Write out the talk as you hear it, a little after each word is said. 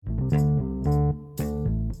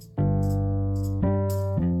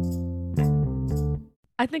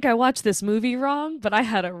I think I watched this movie wrong, but I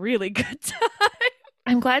had a really good time.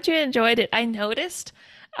 I'm glad you enjoyed it. I noticed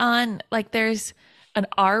on like there's an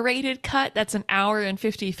R-rated cut that's an hour and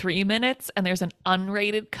 53 minutes, and there's an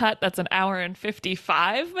unrated cut that's an hour and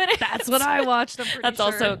 55 That's minutes. what I watched, I'm pretty That's sure.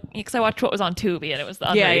 also because I watched what was on Tubi and it was the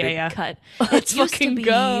Yeah, yeah, unrated yeah. cut. Let's It used to fucking be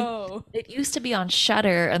go. it used to be on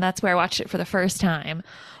Shudder, and that's where I watched it for the first time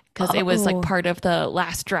because it was like Oh. part of the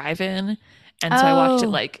last drive-in, and so I watched it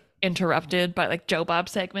Oh. like interrupted by like Joe Bob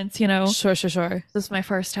segments. Sure, sure, sure. This is my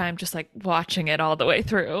first time just like watching it all the way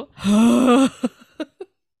through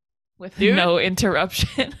with Dude. no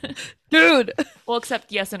interruption. Dude, Well,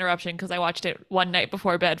 except yes, interruption because I watched it one night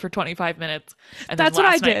before bed for 25 minutes, and That's then what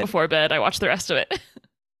I last night did. before bed I watched the rest of it.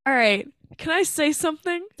 all right. Can I say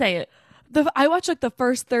something? Say it. I watched like the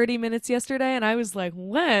first 30 minutes yesterday and I was like,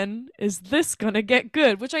 when is this gonna get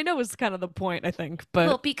good? Which I know is kind of the point, I think.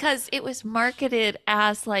 Well, But because it was marketed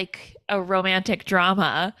as like a romantic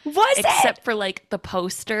drama, was except for like the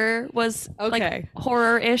poster was like Okay.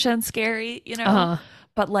 horror-ish and scary. Uh-huh.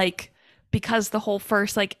 But like because the whole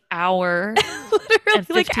first like hour Literally and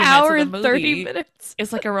like 15 hour minutes and of the 30 movie minutes.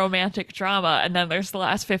 is like a romantic drama, and then there's the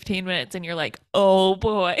last 15 minutes and you're like, oh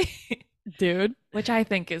boy. Dude, Which I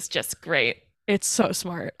think is just great. it's so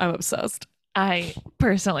smart. I'm obsessed. I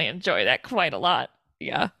personally enjoy that quite a lot.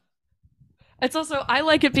 Yeah. It's also I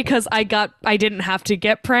like it because I didn't have to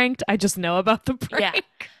get pranked. I just know about the Yeah. prank.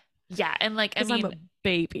 Yeah, and like I 'Cause I'm mean, a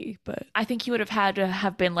baby, but I think you would have had to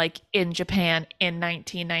have been like in Japan in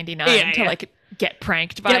 1999 Yeah, to yeah. like get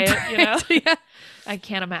pranked by get it. pranked. Yeah. I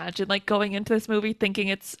can't imagine like going into this movie thinking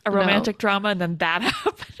it's a No. romantic drama and then that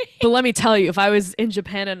happening. But let me tell you, if I was in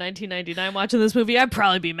Japan in 1999 watching this movie, I'd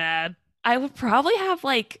probably be mad. I would probably have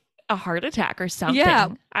like a heart attack or something. Yeah.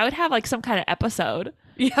 I would have like some kind of episode.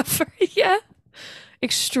 Yeah, yeah.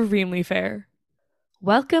 Extremely fair.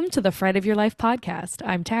 Welcome to the Fright of Your Life podcast.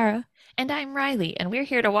 I'm Tara. And I'm Riley, and we're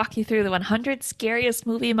here to walk you through the 100 scariest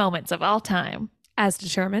movie moments of all time. As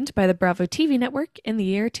determined by the Bravo TV network in the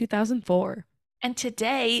year 2004. And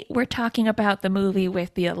today we're talking about the movie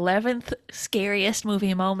with the 11th scariest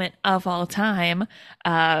movie moment of all time,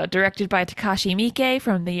 directed by Takashi Miike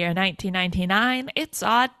from the year 1999. It's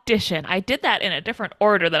Audition. I did that in a different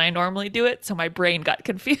order than I normally do it, so my brain got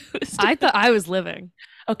confused. I thought I was living.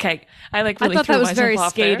 Okay, I like I really thought threw that was myself very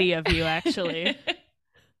off there. skatey of you, actually.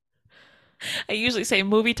 I usually say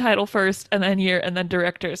movie title first and then year and then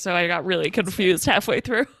director, so I got really confused halfway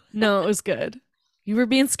through. No, it was good. You were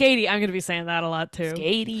being skatey. I'm going to be saying that a lot, too.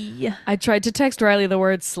 Skatey. I tried to text Riley the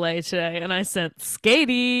word slay today, and I sent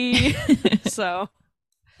skatey. So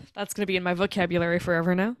that's going to be in my vocabulary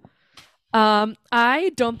forever now.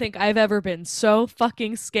 I don't think I've ever been so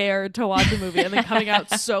fucking scared to watch a movie and then coming out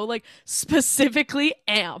so like specifically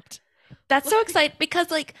amped. That's so exciting because,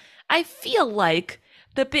 like, I feel like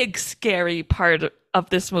the big scary part of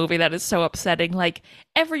this movie that is so upsetting, like,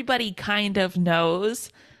 everybody kind of knows.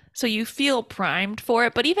 So you feel primed for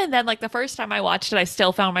it. But even then, like, the first time I watched it, I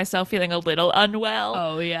still found myself feeling a little unwell.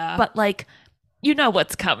 Oh yeah. But, like, you know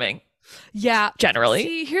what's coming, yeah. generally.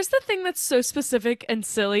 See, here's the thing that's so specific and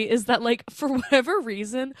silly is that like for whatever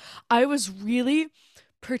reason, I was really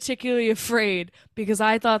particularly afraid because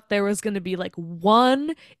I thought there was going to be like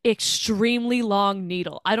one extremely long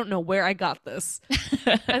needle. I don't know where I got this.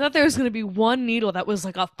 I thought there was going to be one needle that was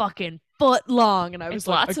like a fucking foot long, and I was It's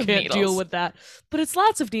like, lots I of can't needles. deal with that. But it's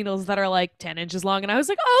lots of needles that are like 10 inches long, and I was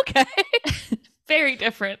like, oh, okay. Very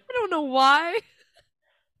different. I don't know why.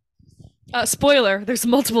 Spoiler, there's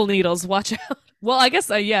multiple needles. Watch out. Well, I guess,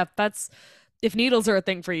 yeah, that's if needles are a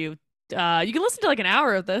thing for you. You can listen to like an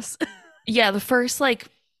hour of this. Yeah, the first, like,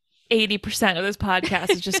 80% of this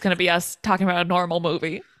podcast is just going to be us talking about a normal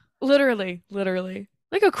movie. Literally.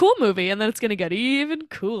 Like a cool movie, and then it's going to get even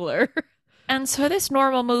cooler. And so this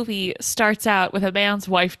normal movie starts out with a man's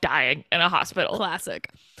wife dying in a hospital, Classic.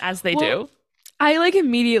 as they Well, do. I like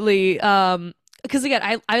immediately, because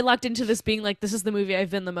again, I locked into this being like, this is the movie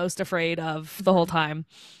I've been the most afraid of the whole time.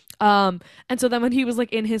 And so then when he was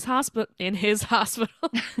like in his hospital, when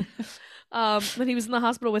he was in the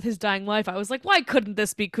hospital with his dying wife, I was like, why couldn't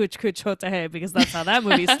this be Kuch Kuch Hote Hai? Because that's how that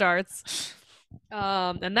movie starts.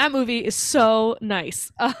 And that movie is so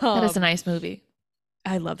nice. That is a nice movie.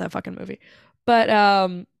 I love that fucking movie. But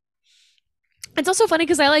it's also funny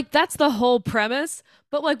because I like that's the whole premise.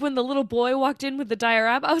 But like when the little boy walked in with the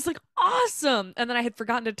diorama, I was like, awesome. And then I had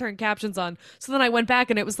forgotten to turn captions on. So then I went back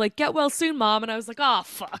and it was like, get well soon, mom. And I was like, oh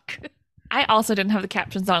fuck. I also didn't have the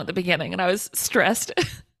captions on at the beginning, and I was stressed.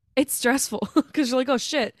 It's stressful because you're like, oh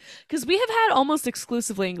shit. Because we have had almost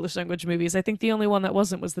exclusively English language movies. I think the only one that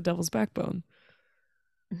wasn't was The Devil's Backbone.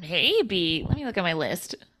 Maybe. Let me look at my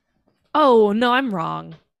list. Oh no, I'm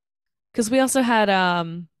wrong. Because we also had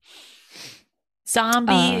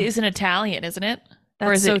Zombie is an Italian, isn't it? Or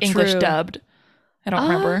that's is so it English true. dubbed? I don't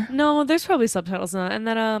remember. No, there's probably subtitles in it. And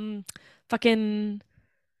then fucking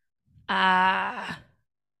uh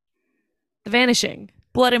The Vanishing.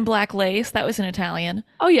 Blood and Black Lace, that was an Italian.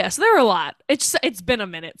 Oh yes, there were a lot. It's been a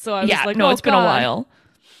minute, so I was Yeah, like, no, oh it's been a God. while.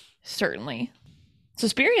 Certainly.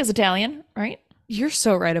 Suspiria is Italian, right? You're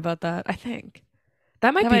so right about that, I think.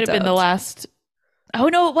 That might That be might have been the dubbed. last. Oh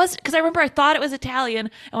no, it was because I remember I thought it was Italian,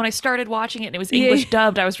 and when I started watching it and it was Yeah, English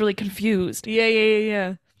dubbed, I was really confused.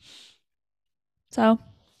 yeah. So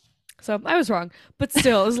So I was wrong. But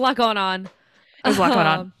still, there's a lot going on. there's a lot going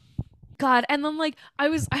on. Um, God, and then like I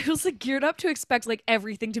was like geared up to expect like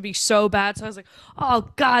everything to be so bad. So I was like, oh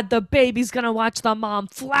God, the baby's gonna watch the mom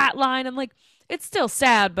flatline. And like it's still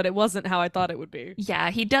sad, but it wasn't how I thought it would be. Yeah,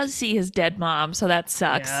 he does see his dead mom, so that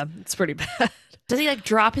sucks. Yeah, it's pretty bad. Does he like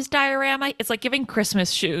drop his diorama? It's like giving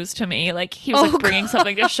Christmas shoes to me. Like he was Oh like bringing God.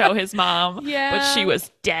 something to show his mom, but she Yeah.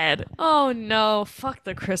 was dead. Oh no, fuck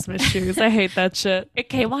the Christmas shoes. I hate that shit. It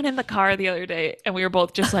came on in the car the other day, and we were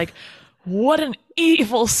both just like, "What an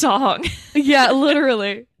evil song Yeah,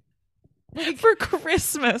 literally. for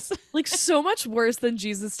Christmas!" Like so much worse than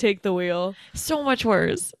Jesus Take the Wheel. So much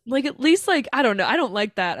worse. Like at least like I don't know. I don't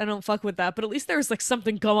like that. I don't fuck with that. But at least there was like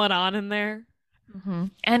something going on in there.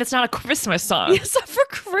 And it's not a Christmas song. Yes, for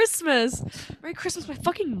Christmas. Merry Christmas. My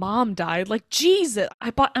fucking mom died. Like Jesus.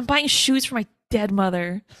 I'm buying shoes for my dead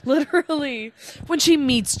mother. Literally. When she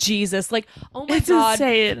meets Jesus, like, oh my It's God.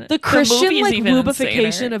 insane. The Christian movie is like even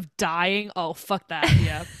lubrification insaner. of dying. Oh, fuck that.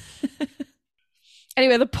 Yeah.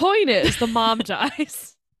 Anyway, the point is the mom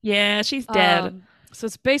dies. Yeah, she's dead. So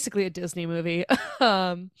it's basically a Disney movie.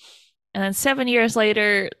 And then 7 years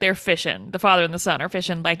later, they're fishing. The father and the son are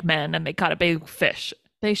fishing like men, and they caught a big fish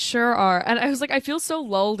They sure are. And I was like, I feel so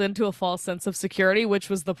lulled into a false sense of security, which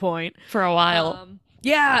was the point. for a while.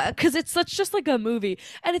 Yeah, because it's such just like a movie,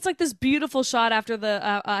 and it's like this beautiful shot after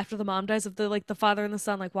the mom dies of the like the father and the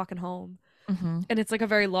son like walking home, and it's like a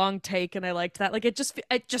very long take, and I liked that. Like it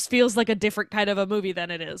just feels like a different kind of a movie than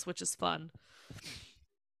it is, which is fun.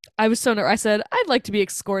 I was so I said I'd like to be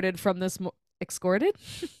escorted from this escorted.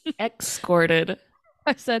 Escorted.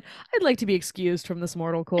 I said I'd like to be excused from this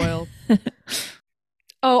mortal coil.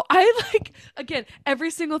 Oh, I like again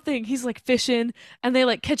every single thing. He's like fishing, and they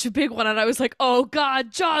like catch a big one, and I was like, "Oh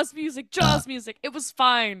God, Jaws music, Jaws music." It was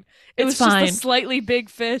fine. It It's was fine. just a slightly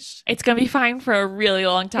big fish. It's gonna be fine for a really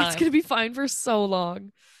long time. It's gonna be fine for so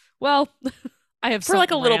long. Well, I have for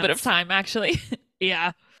like a some little bit of rants. time, actually.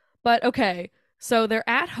 Yeah, but okay. So they're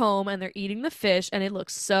at home and they're eating the fish, and it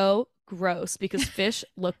looks so gross because fish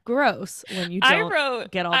look gross when you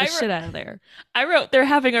don't get all the shit out of there. I wrote they're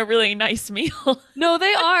having a really nice meal. No,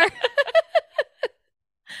 they are.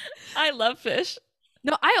 I love fish.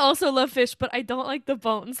 No, I also love fish, but I don't like the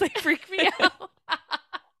bones. They freak me out.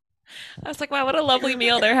 I was like, wow, what a lovely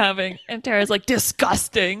meal they're having. And Tara's like,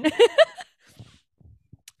 disgusting.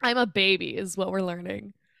 I'm a baby is what we're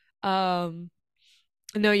learning.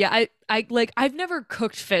 No, yeah, I like I've never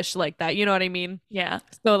cooked fish like that. You know what I mean? Yeah.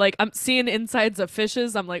 So like I'm seeing insides of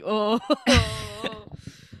fishes, I'm like, oh.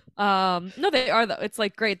 No, they are though. It's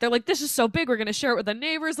like great. They're like, this is so big, we're gonna share it with the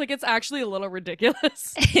neighbors. Like it's actually a little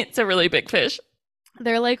ridiculous. It's a really big fish.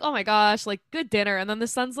 They're like, oh my gosh, like good dinner. And then the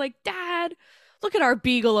son's like, Dad, look at our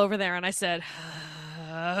beagle over there. And I said,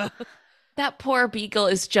 That poor beagle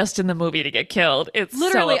is just in the movie to get killed. It's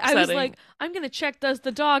literally, so I was upsetting. like, I'm gonna check, does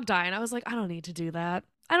the dog die? And I was like, I don't need to do that.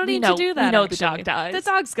 I don't We need know- to do we that. know the dog actually. dies. The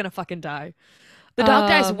dog's gonna fucking die. The dog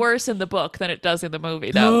dies Um, worse in the book than it does in the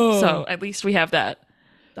movie, though. No. So at least we have that.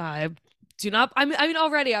 I do not. I mean,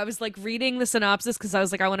 already I was like reading the synopsis because I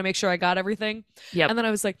was like, I want to make sure I got everything. Yep. And then I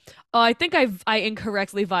was like, oh, I think I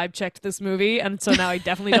incorrectly vibe checked this movie, and so now I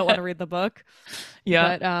definitely don't want to read the book.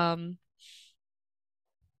 Yeah. But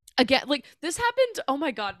again, like this happened. Oh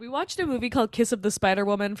my God, we watched a movie called Kiss of the Spider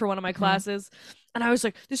Woman for one of my classes, and I was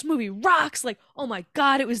like, this movie rocks. Like, oh my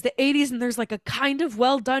God, it was the 80s, and there's like a kind of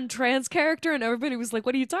well done trans character, and everybody was like,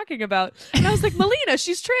 what are you talking about? And I was like, Melina,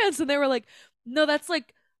 she's trans, and they were like, no, that's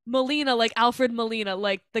like Molina, like Alfred Molina,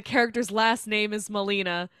 like the character's last name is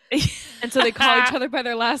Molina. And so they call each other by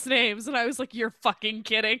their last names. And I was like, you're fucking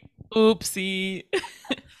kidding. Oopsie.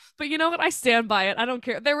 But you know what? I stand by it. I don't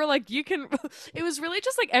care. They were like, you can. It was really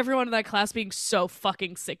just like everyone in that class being so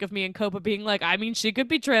fucking sick of me and Copa being like, I mean, she could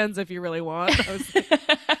be trans if you really want.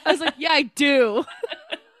 I was like, yeah, I do.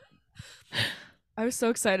 I was so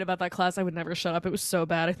excited about that class. I would never shut up. It was so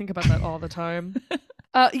bad. I think about that all the time.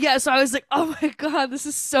 Yeah, so I was like, oh my God, this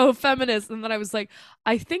is so feminist. And then I was like,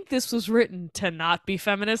 I think this was written to not be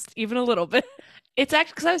feminist, even a little bit. It's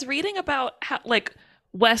actually because I was reading about how like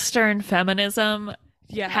Western feminism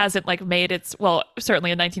Yeah. hasn't like made its well,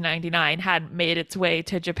 certainly in 1999 had made its way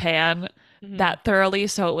to Japan Hmm. that thoroughly.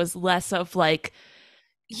 So it was less of like,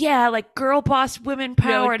 yeah, like girl boss women Yeah,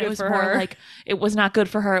 power. like And it good was for more her. like it was not good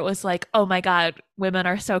for her. It was like, oh my God, women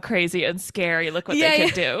are so crazy and scary. Look what they Yeah, can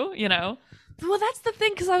yeah. do, you know? Well, that's the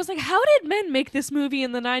thing, because I was like, how did men make this movie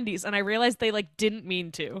in the 90s? And I realized they like didn't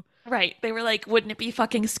mean to. Right. They were like, wouldn't it be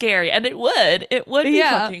fucking scary? And it would. It would be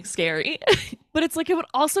Yeah. fucking scary. But it's like it would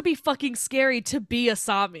also be fucking scary to be a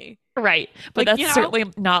Sami. Right. But Like, that's you know? certainly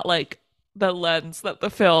not like the lens that the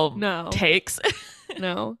film No. takes.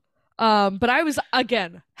 No. But I was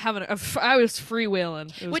again having I was freewheeling.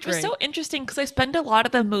 It was Which was great. so interesting because I spend a lot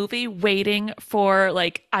of the movie waiting for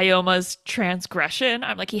like Ioma's transgression.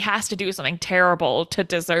 I'm like, he has to do something terrible to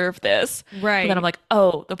deserve this. But then I'm Right. like,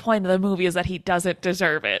 oh, the point of the movie is that he doesn't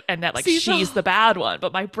deserve it and that like See she's the bad one.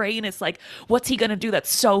 But my brain is like, what's he gonna do that's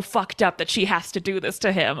so fucked up that she has to do this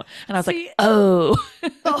to him? And I was like, see oh,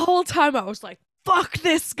 the whole time I was like, fuck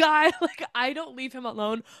this guy. Like I don't leave him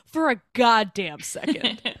alone for a goddamn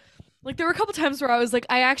second. Like there were a couple times where I was like,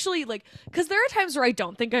 I actually like, because there are times where I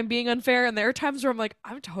don't think I'm being unfair, and there are times where I'm like,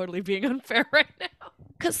 I'm totally being unfair right now.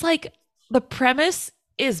 because like the premise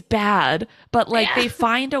is bad, but like Yeah. they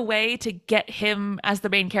find a way to get him as the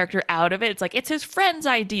main character out of it. It's like it's his friend's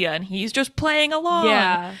idea and he's just playing along.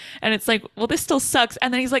 Yeah. And it's like, well, this still sucks.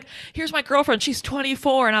 And then he's like, here's my girlfriend. She's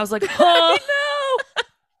 24. And I was like, I huh? know.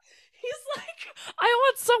 He's like, I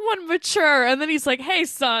want someone mature, and then he's like, Hey,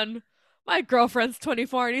 son, my girlfriend's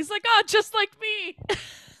 24, and he's like, Oh, just like me.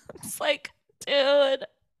 It's like, dude.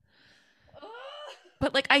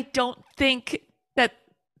 But like, I don't think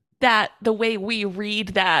that the way we read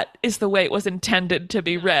that is the way it was intended to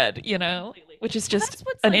be No, read, you know? completely. Which is Well, just that's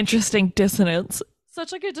what's an like interesting dissonance.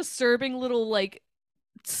 such like a disturbing little like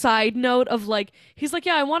side note of like he's like,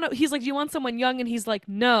 yeah, I want to, he's like, do you want someone young? And he's like,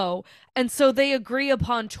 no. And so they agree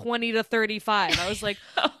upon 20 to 35. I was like,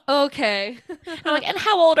 okay. I'm like, and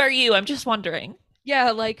how old are you? I'm just wondering.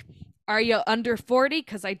 Yeah, like, are you under 40?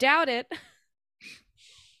 Because I doubt it.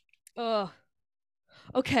 Ugh.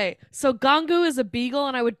 Okay, so Gangu is a beagle,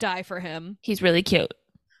 and I would die for him. He's really cute.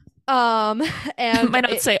 Um, and My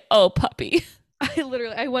notes say, oh, puppy.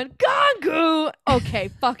 I went Gangu. Okay,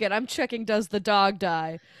 fuck it. I'm checking. Does the dog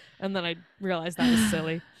die? And then I realized that was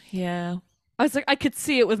silly. Yeah. I was like, I could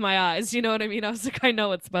see it with my eyes. You know what I mean? I was like, I know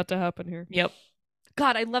what's about to happen here. Yep.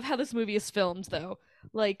 God, I love how this movie is filmed, though.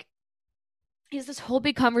 Like, he has this whole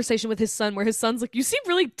big conversation with his son where his son's like, You seem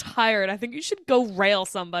really tired. I think you should go rail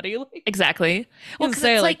somebody. Like, he Exactly. Well, didn't because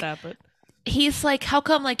say it it's like like, that, but he's like, how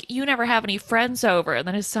come, like, you never have any friends over? And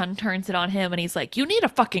then his son turns it on him and he's like, you need a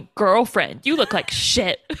fucking girlfriend. You look like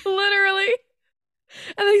shit. literally.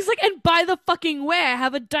 And then he's like, And by the fucking way, I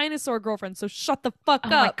have a dinosaur girlfriend, so shut the fuck Oh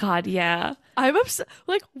my up. God. Yeah. I'm upset.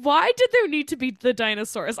 Like, why did there need to be the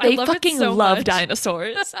dinosaurs? I They love it fucking so love much.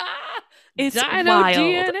 dinosaurs. It's Dino wild.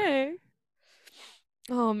 DNA.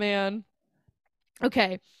 Oh man.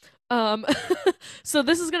 Okay. Um so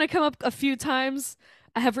this is going to come up a few times.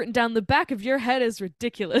 I have written down the back of your head is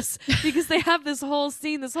ridiculous because they have this whole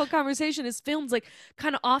scene, this whole conversation is filmed like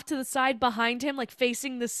kind of off to the side behind him, like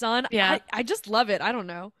facing the sun. Yeah. I just love it. I don't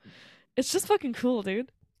know. It's just fucking cool,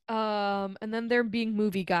 dude. And then they're being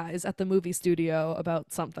movie guys at the movie studio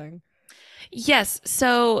about something. Yes.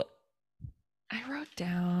 So I wrote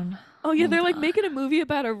down. Oh yeah, they're Hold like on. making a movie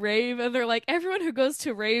about a rave, and they're like, everyone who goes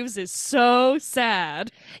to raves is so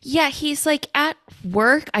sad. Yeah, he's like at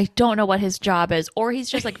work. I don't know what his job is, or he's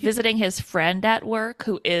just like visiting his friend at work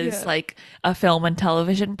who is Yeah. like a film and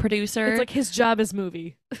television producer. It's like his job is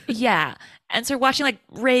movie. Yeah. And so we're watching like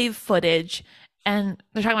rave footage and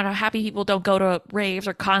they're talking about how happy people don't go to raves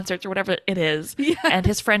or concerts or whatever it is. Yeah. And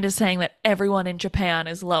his friend is saying that everyone in Japan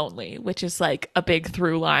is lonely, which is like a big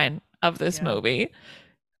through line of this Yeah. movie.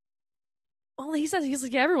 Well, he says he's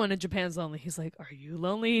like, yeah, everyone in Japan's lonely. He's like, are you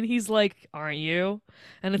lonely? And he's like, aren't you?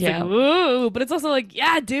 And it's Yeah. like, ooh, but it's also like,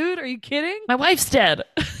 yeah, dude, are you kidding? My wife's dead.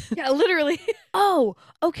 Yeah, literally. Oh,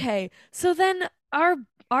 okay. So then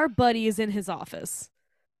our buddy is in his office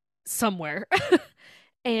somewhere,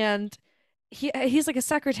 and he's like a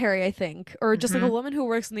secretary, I think, or just like a Mhm. woman who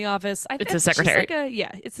works in the office. It's a she's secretary. like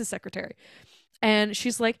yeah, it's the secretary. And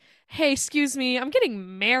she's like, "Hey, excuse me, I'm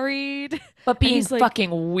getting married." But And being he's like,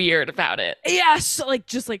 fucking weird about it. "Yeah," so like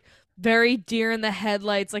just like very deer in the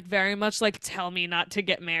headlights, like very much like, "Tell me not to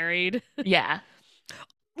get married." Yeah.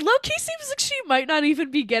 Loki seems like she might not even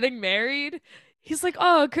be getting married. he's like,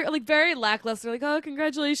 oh, like very lackluster, like, oh,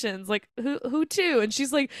 congratulations, like who to? And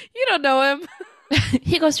she's like, you don't know him.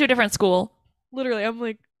 He goes to a different school. Literally, I'm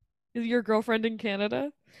like, is your girlfriend in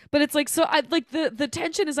Canada? But it's like, so I like the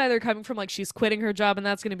tension is either coming from like she's quitting her job and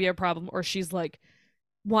that's going to be a problem, or she's like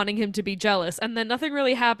wanting him to be jealous, and then nothing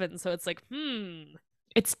really happens. So it's like,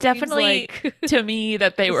 It's seems definitely like to me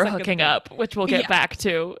that they the were second hooking thing. up, which we'll get Yeah, back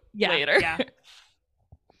to yeah, later. yeah,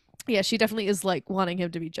 yeah. She definitely is like wanting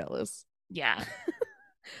him to be jealous. Yeah.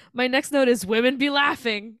 My next note is women be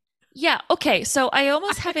laughing. Yeah, okay. So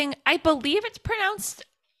Ioma's having, I believe it's pronounced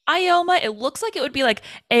Ioma. It looks like it would be like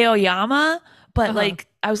Aoyama, but Uh huh. like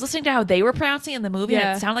I was listening to how they were pronouncing it in the movie and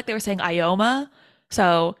it Yeah, sounded like they were saying Ioma.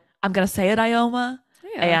 So I'm gonna say it Ioma.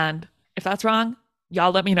 yeah, And if that's wrong,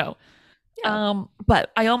 y'all let me know. yeah.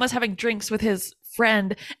 But Ioma's having drinks with his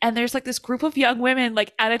friend, and there's like this group of young women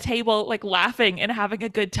like at a table, like laughing and having a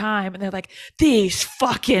good time, and they're like, these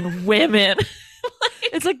fucking women.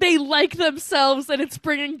 It's like they like themselves, and it's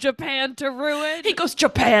bringing Japan to ruin. He goes,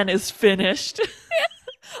 Japan is finished. You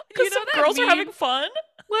Because know some that girls are meme? having fun.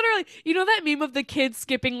 Literally, you know that meme of the kid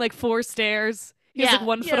skipping like 4 stairs? He has like Yeah,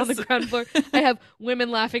 one foot on the yes. ground floor. I have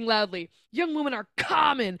women laughing loudly. Young women are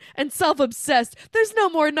common and self obsessed. There's no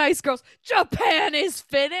more nice girls. Japan is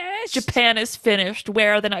finished. Japan is finished.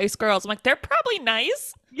 Where are the nice girls? I'm like, they're probably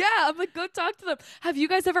nice. Yeah, I'm like, go talk to them. Have you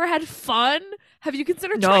guys ever had fun? Have you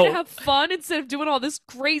considered trying to No, have fun instead of doing all this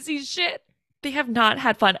crazy shit? they have not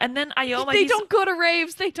had fun. And then Ioma, They don't go to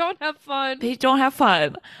raves. They don't have fun. they don't have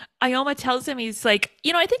fun. Ioma tells him, he's like,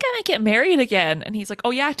 I think I might get married again. And he's like,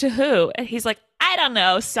 oh yeah, to who? And he's like, I don't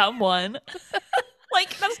know, someone.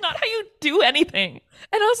 Like, that's not how you do anything.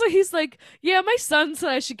 And also, he's like, yeah, my son said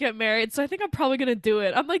I should get married, so I think I'm probably gonna do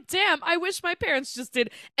it. I'm like, damn, I wish my parents just did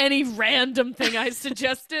any random thing I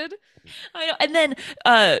suggested. I know. And then,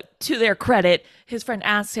 to their credit, his friend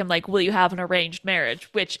asks him, like, will you have an arranged marriage?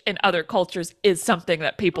 Which in other cultures is something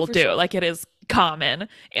that Oh, people for do. sure. Like, it is common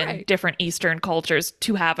in Right. different Eastern cultures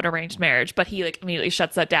to have an arranged marriage. But he, like, immediately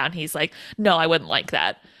shuts that down. He's like, no, I wouldn't like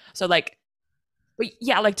that. So, like, but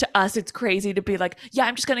yeah, like to us, it's crazy to be like, yeah,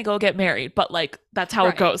 I'm just gonna go get married. But, like, that's how it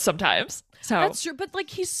Right. goes sometimes. So, That's true. But like,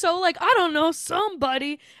 he's so like, I don't know,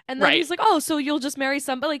 somebody. And then right. he's like, oh, so you'll just marry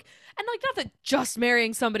somebody. Like, and like, not that just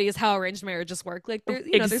marrying somebody is how arranged marriages work. Like, there,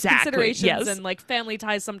 there's Exactly. considerations Yes. and like family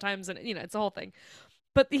ties sometimes, and it's a whole thing.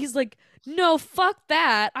 But he's like, no, fuck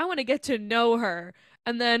that. I want to get to know her.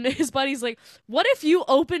 And then his buddy's like, what if you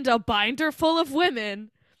opened a binder full of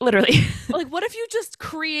women? Literally. Like, what if you just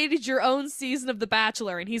created your own season of The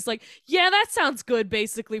Bachelor? And he's like, yeah, that sounds good,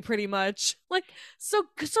 basically, pretty much. Like, so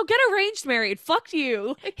get arranged married. Fuck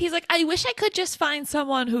you. He's like, I wish I could just find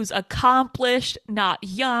someone who's accomplished, not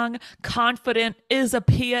young, confident, is a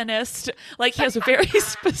pianist. Like, he has a very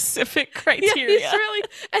specific Yeah, he's criteria. really,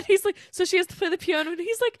 and he's like, so she has to play the piano, and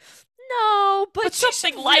he's like, no, but she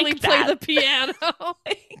something should like really play that. the piano.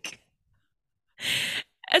 Like,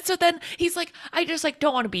 and so then he's like, I just like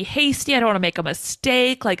don't want to be hasty. I don't want to make a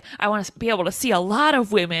mistake. Like, I want to be able to see a lot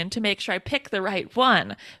of women to make sure I pick the right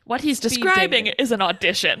one. What he's Speed describing dating. is an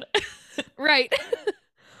audition. Right.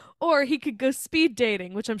 Or he could go speed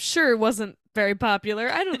dating, which I'm sure wasn't very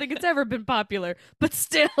popular. I don't think it's ever been popular, but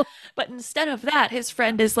still. But instead of that, his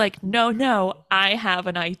friend is like, no, no, I have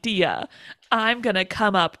an idea. I'm going to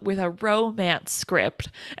come up with a romance script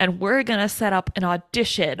and we're going to set up an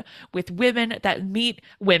audition with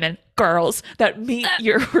girls that meet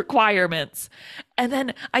your requirements. And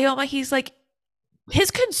then Ioma, he's like,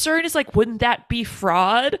 his concern is like, wouldn't that be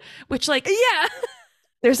fraud? Which, like, Yeah.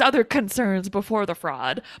 there's other concerns before the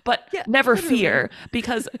fraud, but Yeah, never literally. fear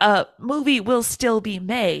because a movie will still be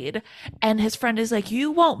made. And his friend is like,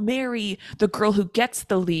 you won't marry the girl who gets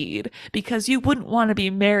the lead because you wouldn't want to be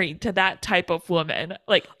married to that type of woman.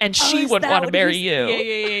 Like, and Oh, she is wouldn't that want to what marry he's? you. Yeah,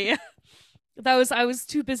 yeah, yeah, yeah. That was I was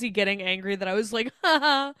too busy getting angry that I was like,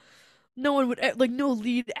 haha, no one would like no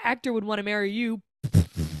lead actor would want to marry you.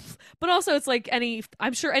 But also it's like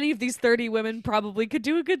I'm sure any of these 30 women probably could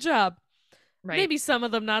do a good job. Right. Maybe some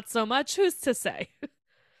of them not so much. Who's to say?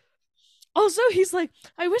 Also, he's like,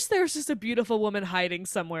 I wish there was just a beautiful woman hiding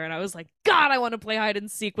somewhere. And I was like, God, I want to play hide and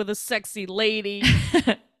seek with a sexy lady.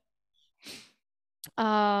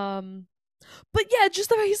 Um, but yeah, just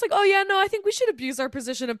the way he's like, oh yeah, no, I think we should abuse our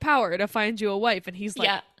position of power to find you a wife. And he's like,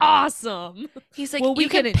 Yeah. awesome. He's like, Will we you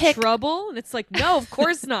get can in pick trouble? And it's like, no, of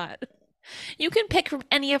course not. you can pick from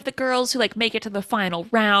any of the girls who like make it to the final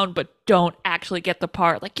round but don't actually get the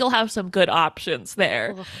part. Like, you'll have some good options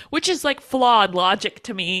there, Ugh. which is like flawed logic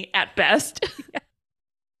to me at best.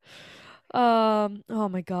 Oh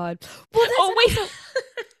my God. Well, that's Oh wait.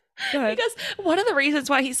 Go ahead. Because one of the reasons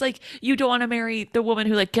why he's like, you don't want to marry the woman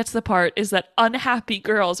who like gets the part is that unhappy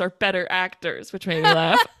girls are better actors, which made me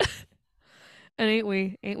laugh. And ain't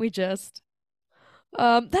we? Ain't we just?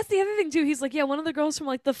 That's the other thing too. He's like, yeah, one of the girls from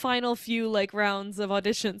like the final few like rounds of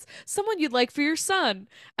auditions, someone you'd like for your son.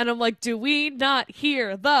 And I'm like, do we not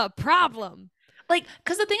hear the problem? Like,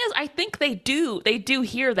 because the thing is, I think they do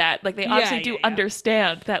hear that. Like, they Yeah, obviously yeah, do yeah.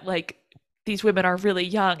 understand that like these women are really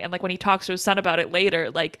young, and like when he talks to his son about it later,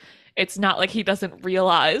 like it's not like he doesn't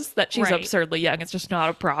realize that she's Right. absurdly young. It's just not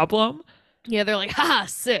a problem. Yeah, they're like, haha,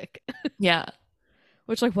 sick. Yeah.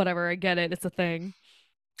 Which, like, whatever, I get it. It's a thing.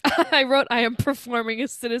 I wrote, I am performing a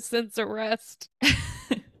citizen's arrest.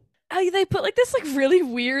 They put like this like really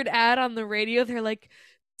weird ad on the radio. They're like,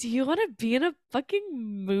 do you want to be in a fucking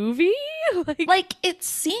movie? Like, Like, it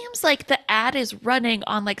seems like the ad is running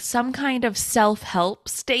on like some kind of self-help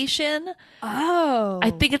station. I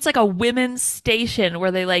oh, think it's like a women's station where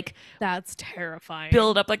they like that's terrifying.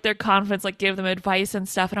 build up like their confidence, like give them advice and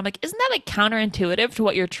stuff. And I'm like, isn't that like counterintuitive to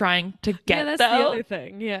what you're trying to Yeah, get that's the though? other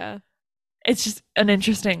thing. Yeah. It's just an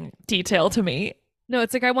interesting detail to me. No,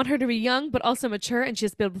 it's like I want her to be young but also mature, and she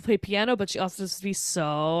has to be able to play piano, but she also has to be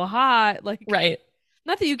so hot. Like, Right.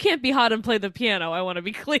 not that you can't be hot and play the piano. I want to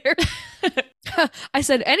be clear. I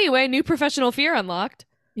said anyway. New professional fear unlocked.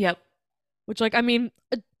 Yep. Which, like, I mean,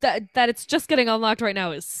 that it's just getting unlocked right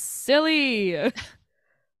now is silly.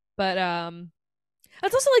 But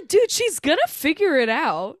that's also like, dude, she's gonna figure it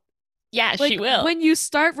out. Yeah, she Like, will. when you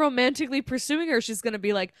start romantically pursuing her, she's gonna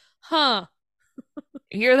be like, huh,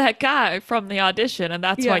 You're that guy from the audition, and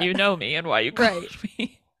that's why yeah, you know me and why you called right.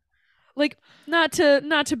 me. Like, not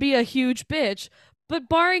to be a huge bitch, but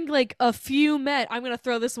barring like a few men, I'm gonna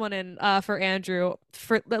throw this one in for Andrew.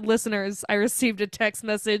 For the listeners, I received a text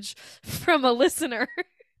message from a listener.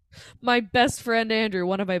 My best friend Andrew,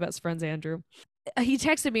 one of my best friends, Andrew. He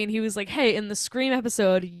texted me and he was like, "Hey, in the Scream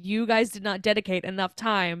episode, you guys did not dedicate enough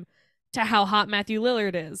time to how hot Matthew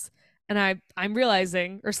Lillard is." And I'm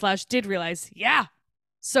realizing, or slash did realize, yeah,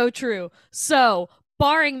 so true. So,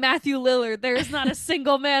 barring Matthew Lillard, there is not a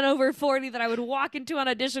single man over 40 that I would walk into an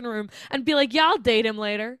audition room and be like, "Yeah, I'll date him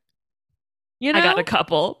later." You I got a know?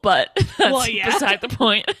 couple, but Well, that's yeah. beside the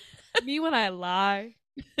point. Me when I lie.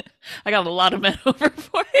 I got a lot of men over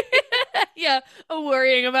 40. Yeah,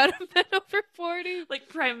 worrying about a man over 40. Like,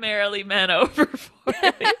 primarily men over 40.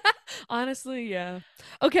 Honestly, yeah.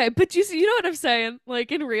 Okay, but you know what I'm saying?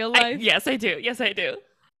 Like in real life. Yes, I do. Yes, I do.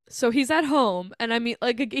 So he's at home, and I mean,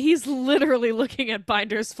 like he's literally looking at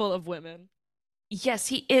binders full of women. Yes,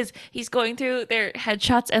 he is. He's going through their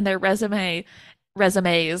headshots and their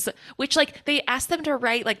resumes, which like they ask them to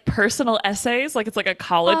write like personal essays, like it's like a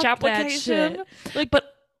college Fuck that application. shit. Like But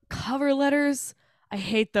cover letters, I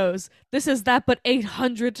hate those. This is that, but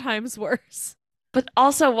 800 times worse.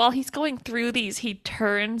 also while he's going through these, he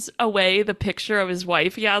turns away the picture of his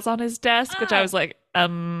wife he has on his desk, which I Ah, was like,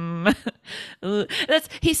 that's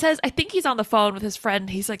he says, I think he's on the phone with his friend.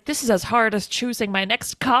 He's like, this is as hard as choosing my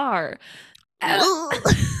next car.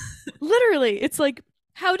 literally, it's like,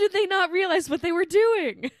 how did they not realize what they were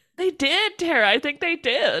doing? They did, Tara. I think they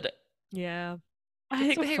did. Yeah, I it's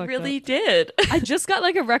think so they fucked really up. did. I just got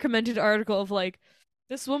like a recommended article of like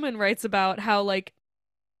this woman writes about how like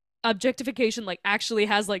objectification like actually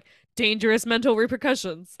has like dangerous mental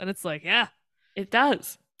repercussions, and it's like, yeah. It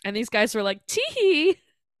does. And these guys were like, tee.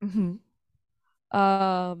 Hmm.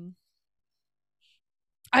 Um,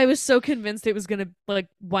 I was so convinced it was gonna like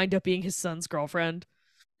wind up being his son's girlfriend.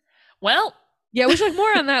 Well, Yeah, we should like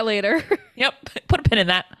more on that later. yep. Put a pin in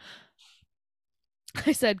that.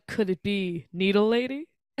 I said, could it be Needle Lady?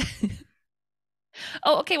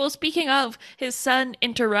 Oh, okay. Well, speaking of, his son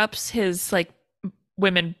interrupts his like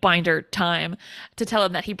women binder time to tell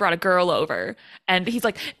him that he brought a girl over, and he's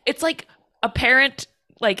like, it's like a parent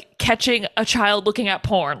like catching a child looking at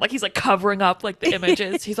porn. Like he's like covering up like the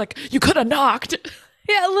images. He's like, you could have knocked.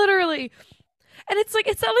 Yeah, literally. And it's like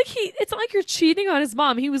it's not like you're cheating on his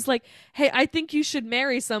mom. He was like, "Hey, I think you should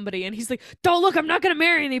marry somebody." And he's like, "Don't look, I'm not going to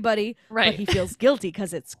marry anybody." But Right. he feels guilty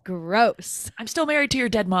cuz it's gross. I'm still married to your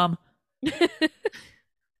dead mom.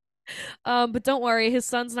 But don't worry, his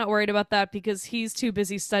son's not worried about that because he's too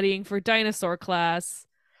busy studying for dinosaur class.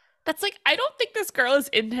 That's like, I don't think this girl is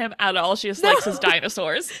into him at all. She just No. likes his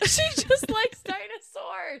dinosaurs. She just likes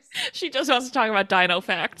dinosaurs. She just wants to talk about dino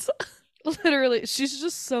facts. Literally, she's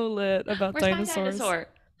just so lit about Where's my dinosaurs. dinosaur?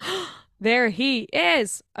 There he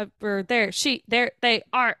is. Or there they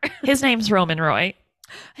are. His name's Roman Roy.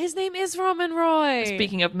 His name is Roman Roy.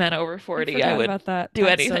 Speaking of men over 40, I Forgot would about that. do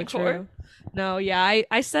That's anything so for. true. No, yeah,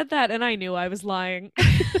 I said that and I knew I was lying.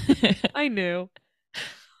 I knew.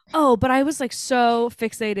 Oh, but I was like so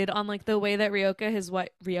fixated on like the way that Ryoka, his wife,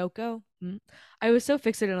 Ryoko. I was so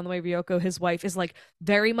fixated on the way Ryoko, his wife, is like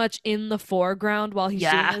very much in the foreground while he's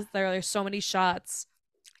doing Yeah. this. There's so many shots.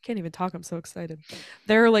 I can't even talk. I'm so excited.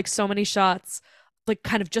 There are like so many shots, like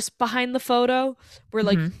kind of just behind the photo, where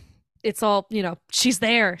like Hmm. it's all she's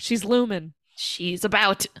there, she's looming. She's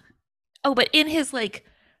about. Oh, but in his like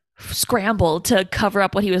scramble to cover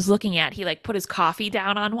up what he was looking at, he like put his coffee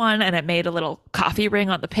down on one and it made a little coffee ring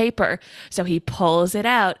on the paper. So he pulls it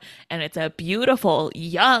out and it's a beautiful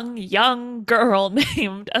young girl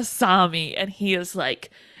named Asami. And he is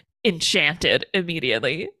like enchanted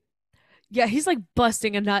immediately. Yeah, he's like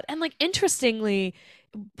busting a nut. And like interestingly,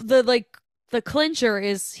 the clincher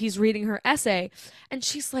is he's reading her essay and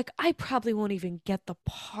she's like, I probably won't even get the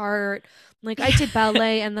part. Like I did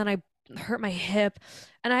ballet and then I hurt my hip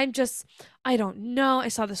and I don't know. I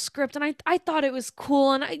saw the script and I thought it was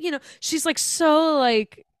cool and she's like so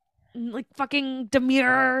like fucking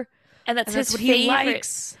demure And that's and that's his what he favorite.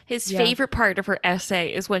 likes. His Yeah. favorite part of her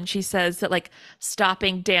essay is when she says that like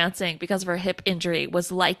stopping dancing because of her hip injury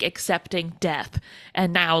was like accepting death.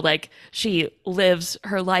 And now like she lives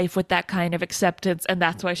her life with that kind of acceptance and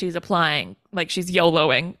that's why she's applying. Like she's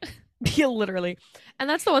YOLOing. Yeah, literally. And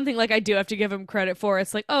that's the one thing like I do have to give him credit for.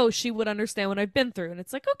 It's like, oh, she would understand what I've been through. And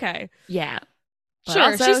it's like, okay. Yeah. But Sure,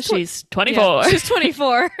 also she's yeah, 24. she's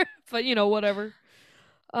 24, but whatever.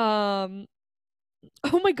 Um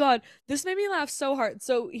oh my god, this made me laugh so hard.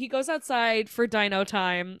 So he goes outside for dino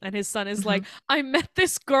time and his son is Mhm. like, I met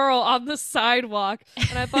this girl on the sidewalk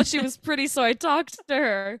and I thought she was pretty, so I talked to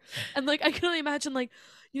her. And like I can only imagine like,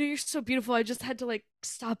 you're so beautiful. I just had to like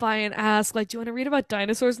stop by and ask, like, do you want to read about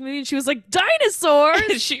dinosaurs with me? And she was like,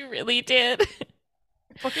 dinosaurs? She really did.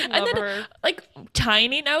 Fucking And love then her. like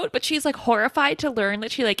tiny note, but she's like horrified to learn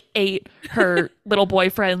that she like ate her little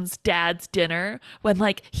boyfriend's dad's dinner when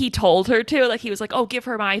like he told her to. Like he was like, "Oh, give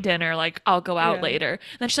her my dinner. Like I'll go out Yeah. later."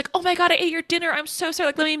 And then she's like, "Oh my God, I ate your dinner. I'm so sorry.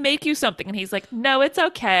 Like let me make you something." And he's like, "No, it's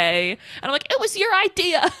okay." And I'm like, "It was your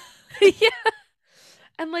idea." Yeah.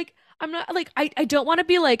 And like I'm not like I don't want to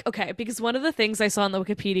be like, okay, because one of the things I saw in the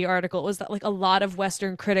Wikipedia article was that like a lot of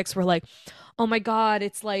Western critics were like, oh my God,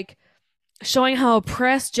 it's like showing how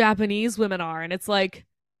oppressed Japanese women are. And it's like,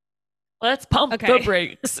 Let's pump the okay,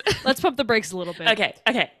 brakes. let's pump the brakes a little bit. Okay.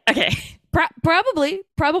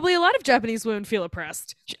 Probably a lot of Japanese women feel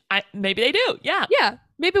oppressed. Maybe they do. Yeah. Yeah.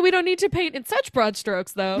 Maybe we don't need to paint in such broad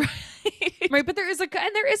strokes though. Right. Right, but there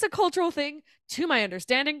is a cultural thing, to my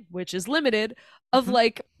understanding, which is limited, of Mhm.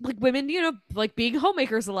 like women, like being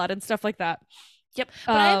homemakers a lot and stuff like that. Yep.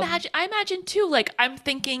 But Um, I imagine too, like I'm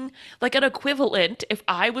thinking like an equivalent if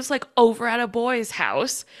I was like over at a boy's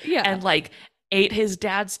house yeah, and like ate his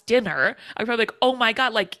dad's dinner, I'd probably like, oh my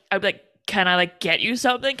God, like I'd be like, can I like get you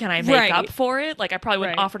something? Can I make up right, for it? Like I probably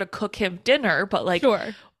wouldn't right, offer to cook him dinner, but like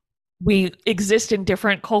sure, we exist in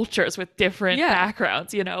different cultures with different yeah.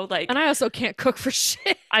 backgrounds, you know, like And I also can't cook for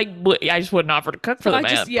shit. I just wouldn't offer to cook for the I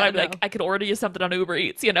just, man. But yeah, I'd be no, like, I could order you something on Uber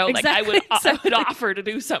Eats, you know, like exactly, I would exactly. offer to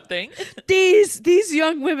do something. These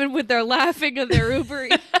young women with their laughing and their Uber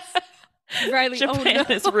Eats. Riley, oh Japan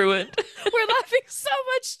no, is ruined. we're laughing so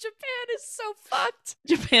much. Japan is so fucked.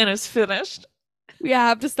 Japan is finished. We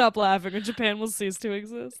have to stop laughing, or Japan will cease to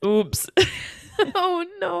exist. Oops. Oh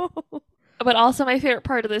no. But also, my favorite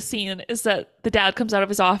part of this scene is that the dad comes out of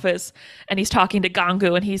his office and he's talking to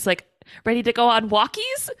Gangu and he's like, ready to go on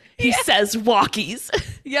walkies? He Yeah. says walkies.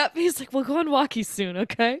 Yep. He's like, we'll go on walkies soon,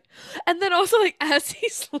 okay? And then also, like, as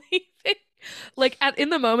he's leaving, like, in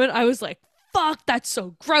the moment, I was like, fuck, that's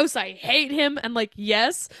so gross. I hate him. And, like,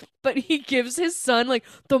 yes, but he gives his son, like,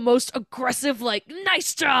 the most aggressive, like,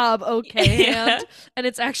 nice job, okay, Yeah. hand. And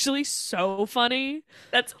it's actually so funny.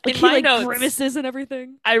 That's Like, in he, my like, notes. grimaces and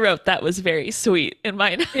everything. I wrote that was very sweet in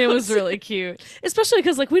my It was notes. really cute, especially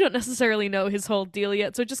because like we don't necessarily know his whole deal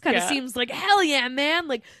yet, so it just kind of Yeah. seems like hell yeah, man,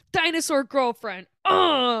 like dinosaur girlfriend.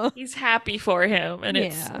 Oh, He's happy for him and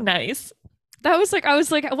it's yeah. nice. That was like I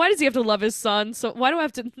was like, why does he have to love his son? So why do I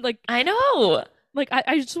have to I know.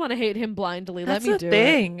 I just want to hate him blindly. Let That's me the do it,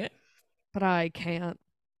 thing. but I can't.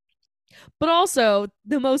 But also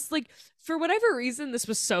the most like for whatever reason this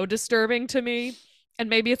was so disturbing to me, and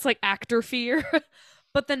maybe it's like actor fear,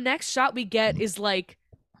 but the next shot we get is like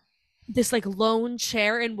this like lone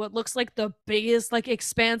chair in what looks like the biggest like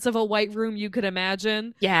expanse of a white room you could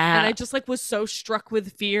imagine. And I Yeah. just like was so struck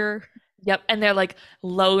with fear. Yep. And they're like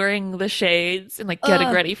lowering the shades and like getting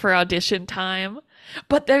Ugh. ready for audition time.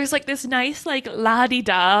 But there's like this nice, like la di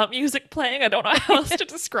da music playing. I don't know how else to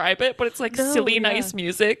describe it, but it's like No, silly, yeah. nice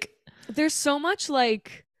music. There's so much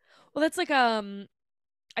like well that's like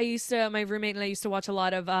I used to my roommate and I used to watch a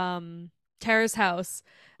lot of Tara's house,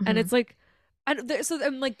 and Hmm. it's like, so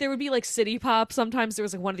and like there would be like city pop. Sometimes there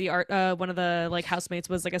was like one of the like housemates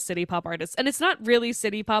was like a city pop artist, and it's not really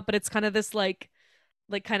city pop, but it's kind of this like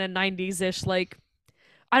kind of 90s ish like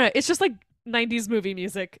I don't know. It's just like 90s movie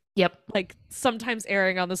music, Yep. like sometimes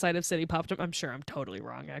airing on the side of city pop. I'm sure I'm totally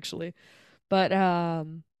wrong actually, but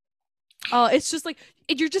oh, it's just like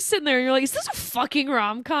you're just sitting there and you're like, is this a fucking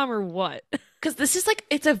rom com or what? Because this is like,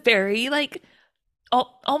 it's a very like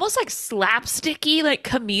almost like slapsticky, like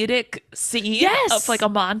comedic scene of like Yes. a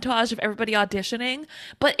montage of everybody auditioning.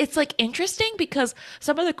 But it's like interesting because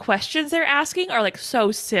some of the questions they're asking are like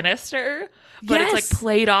so sinister, but it's like Yes.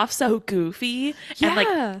 played off so goofy. And like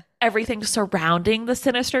Yeah. everything surrounding the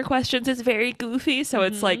sinister questions is very goofy. So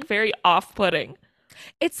it's Hmm. like very off putting.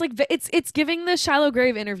 It's like it's giving the Shallow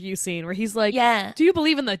Grave interview scene where he's like, Yeah. "Do you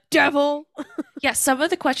believe in the devil?" Yeah, some of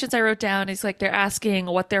the questions I wrote down is like they're asking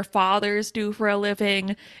what their fathers do for a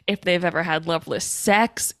living, if they've ever had loveless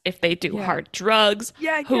sex, if they do Yeah. hard drugs,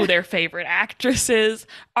 Yeah, who yeah. their favorite actress is,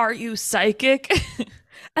 are you psychic?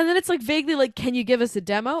 And then it's like vaguely like, "Can you give us a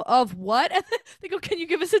demo of what?" And then they go, "Can you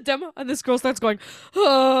give us a demo?" And this girl starts going,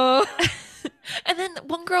 "Oh, And then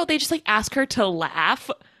one girl, they just like ask her to laugh,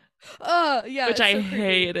 yeah." which It's I so creepy.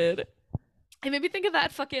 hated. It made me think of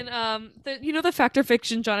that fucking the Fact or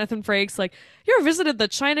Fiction Jonathan Frakes like, "You ever visited the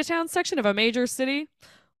Chinatown section of a major city?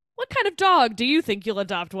 What kind of dog do you think you'll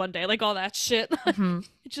adopt one day?" Like all that shit. Hmm.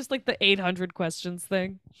 It's just like the 800 questions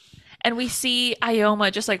thing. And we see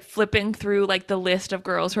Ioma just like flipping through like the list of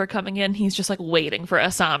girls who are coming in. He's just like waiting for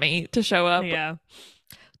Asami to show up. Yeah.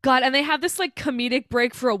 God, and they have this like comedic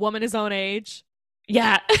break for a woman his own age.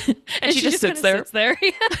 Yeah. And And she she just just kind sits of there.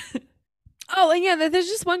 sits there. Oh, and yeah, there's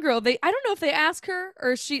just one girl. They I don't know if they ask her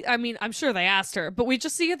or she I mean, I'm sure they asked her, but we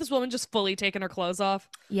just see this woman just fully taking her clothes off.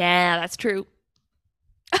 Yeah, that's true.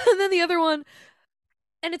 And then the other one,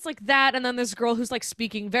 and it's like that, and then there's a girl who's like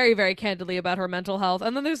speaking very, very candidly about her mental health.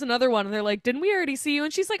 And then there's another one, and they're like, "Didn't we already see you?"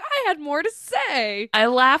 And she's like, "I had more to say." I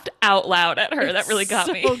laughed out loud at her. It's That really got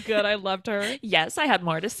me. so good. I loved her. Yes, I had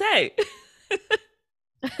more to say.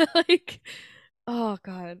 Like, oh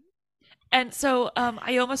God. And so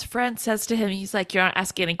Ioma's friend says to him, he's like, "You're not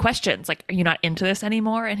asking any questions. Like, are you not into this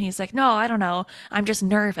anymore?" And he's like, "No, I don't know. I'm just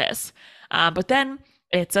nervous." But then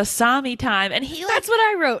it's Asami time, and he like That's what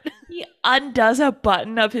I wrote. he undoes a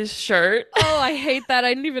button of his shirt, Oh, I hate that. I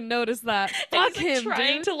didn't even notice that. and Fuck he's like him,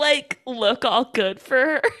 trying dude. to like look all good for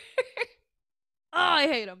her. Oh, I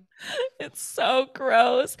hate him. It's so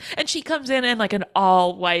gross. And she comes in like an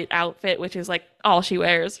all white outfit, which is like all she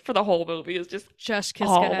wears for the whole movie is just Just Kiska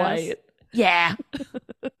all ass. white. Yeah.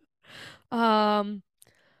 Um,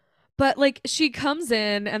 but like she comes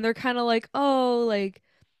in and they're kind of like, "Oh, like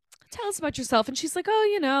tell us about yourself." And she's like,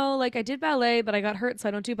 "Oh, like I did ballet, but I got hurt, so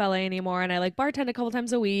I don't do ballet anymore. And I like bartend a couple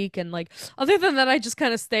times a week. And like other than that, I just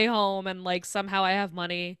kind of stay home and like somehow I have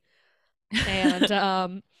money."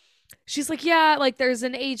 And she's like, "Yeah, like there's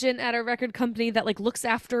an agent at a record company that like looks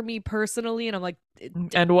after me personally." And I'm like,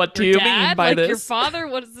 And what do "Your you mean dad? by Like your this? father?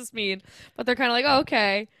 What does this mean?" But they're kind of like, "Oh,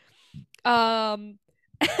 okay." And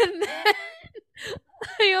then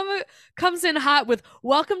Ayoma comes in hot with,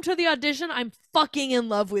 "Welcome to the audition. I'm fucking in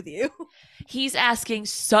love with you." He's asking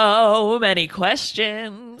so many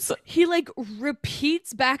questions. He like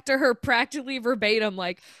repeats back to her practically verbatim,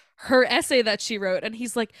 like her essay that she wrote. And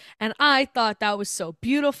he's like, "And I thought that was so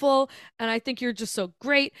beautiful. And I think you're just so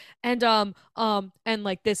great. And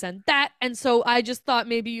like this and that. And so I just thought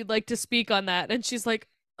maybe you'd like to speak on that." And she's like,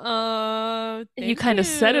 You thank kind of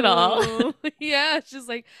said it all. you." Yeah, she's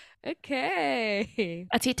like, "Okay."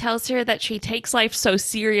 As he tells her that she takes life so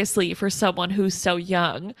seriously for someone who's so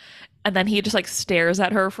young. And then he just like stares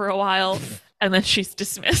at her for a while and then she's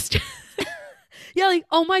dismissed. Yeah, like,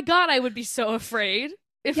 oh my God, I would be so afraid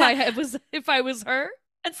Yeah. if I was her.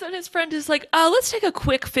 And so his friend is like, "Oh, let's take a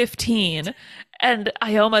quick 15." And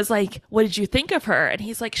Ioma's like, "What did you think of her?" And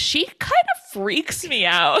he's like, "She kind of freaks me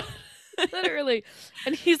out." Literally.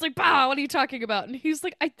 And he's like, "Bah, what are you talking about?" And he's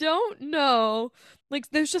like, "I don't know. Like,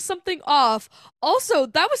 there's just something off. Also,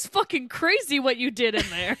 that was fucking crazy what you did in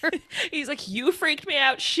there." He's like, "You freaked me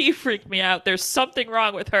out. She freaked me out. There's something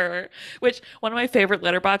wrong with her." Which one of my favorite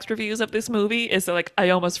Letterboxd reviews of this movie is that like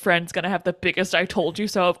Ioma's friend's gonna have the biggest "I told you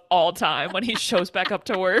so" of all time when he shows back up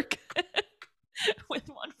to work with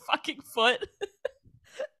one fucking foot.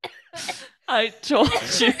 I told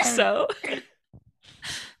you so.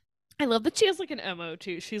 I love that she has like an MO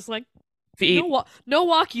too. She's like, Feet. no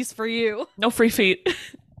walkies for you." No free feet.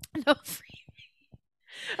 No free.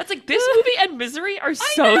 That's like this movie and Misery are I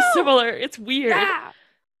so know! similar. It's weird. Yeah.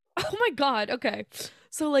 Oh my God. Okay.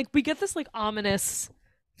 So like we get this like ominous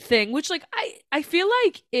thing, which like I feel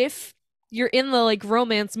like if you're in the like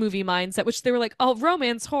romance movie mindset, which they were like, oh,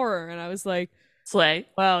 romance horror. And I was like, Slay.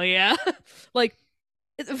 well, yeah. Like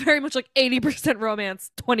it's very much like 80%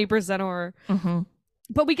 romance, 20% horror. Hmm.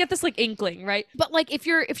 But we get this like inkling, right? But like if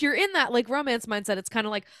you're in that like romance mindset, it's kind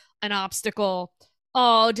of like an obstacle.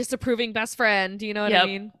 Oh, disapproving best friend, you know what I Yep.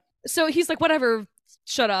 mean? So he's like, whatever,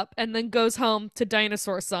 shut up, and then goes home to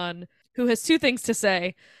Dinosaur Son, who has two things to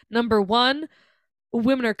say. Number one,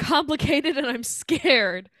 women are complicated and I'm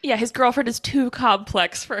scared. Yeah, his girlfriend is too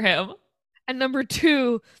complex for him. And number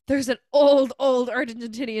two, there's an old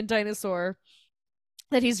Argentinian dinosaur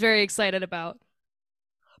that he's very excited about.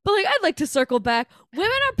 But like, I'd like to circle back. Women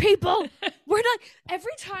are people. We're not.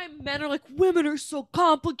 Every time men are like, women are so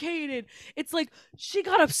complicated. It's like she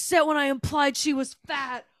got upset when I implied she was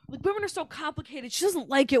fat. Like women are so complicated. She doesn't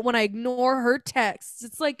like it when I ignore her texts.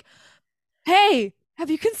 It's like, hey, have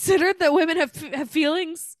you considered that women have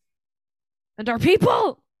feelings and are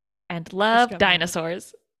people? And I just love got mad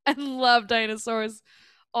dinosaurs. and love dinosaurs.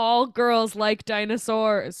 All girls like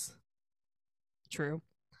dinosaurs. True.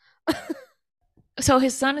 So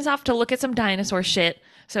his son is off to look at some dinosaur shit.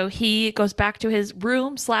 So he goes back to his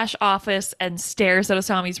room slash office and stares at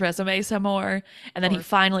Asami's resume some more. And then he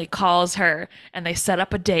finally calls her and they set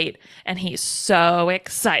up a date. And he's so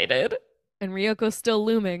excited. And Ryoko's still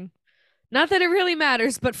looming. Not that it really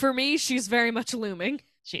matters, but for me, she's very much looming.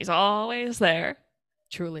 She's always there.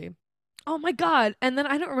 Truly. Oh my god. And then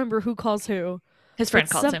I don't remember who calls who. His friend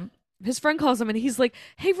But calls him. his friend calls him and he's like,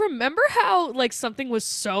 "Hey, remember how like something was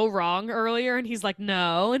so wrong earlier?" And he's like,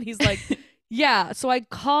 "No." And he's like, "Yeah, so I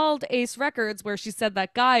called Ace Records where she said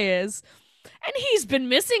that guy is, and he's been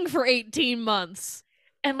missing for 18 months."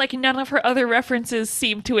 And like none of her other references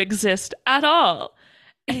seem to exist at all.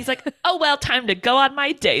 And he's like, oh, well, time to go on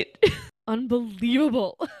my date.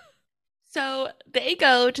 Unbelievable. So they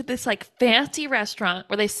go to this like fancy restaurant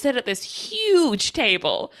where they sit at this huge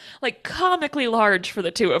table, like comically large for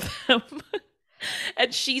the two of them.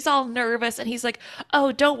 And she's all nervous, and he's like,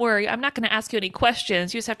 oh, don't worry, I'm not going to ask you any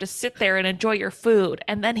questions. You just have to sit there and enjoy your food.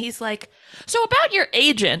 And then he's like, so about your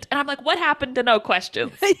agent. And I'm like, what happened to no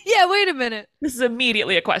questions? Yeah, wait a minute. This is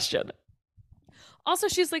immediately a question. Also,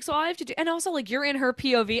 she's like, so all I have to do, and also like you're in her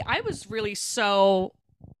POV. I was really so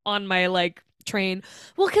on my like train.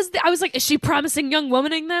 Well, because I was like, is she promising young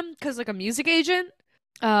womaning them? Because like a music agent,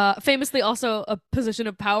 famously also a position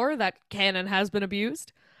of power that can and has been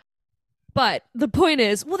abused. But the point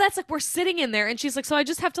is, well, that's like we're sitting in there, and she's like, so I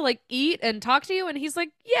just have to like eat and talk to you, and he's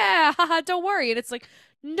like, yeah, haha, don't worry. And it's like,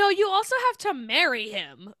 no, you also have to marry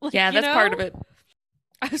him. Like, Yeah, that's part of it.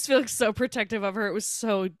 I was feeling so protective of her. It's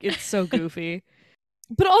so goofy.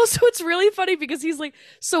 But also, it's really funny because he's like,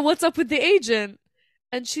 so what's up with the agent?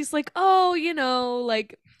 And she's like, oh,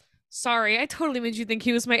 like, sorry, I totally made you think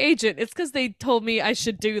he was my agent. It's because they told me I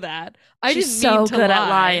should do that. I She's didn't so mean to good at lie.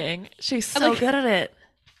 lying. She's so like, good at it.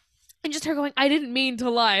 And just her going, I didn't mean to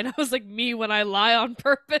lie. And I was like, me when I lie on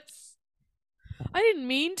purpose. I didn't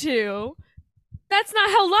mean to. That's not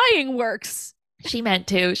how lying works. She meant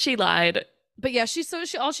to. She lied. But yeah,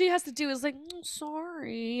 all she has to do is like,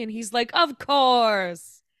 sorry. And he's like, of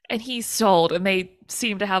course. And he's sold, and they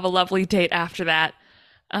seem to have a lovely date after that.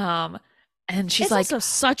 And she's it's like, also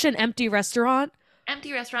such an empty restaurant.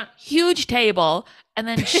 Empty restaurant, huge table. And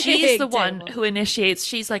then she's the one who initiates.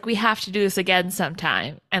 She's like, we have to do this again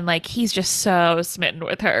sometime. And like, he's just so smitten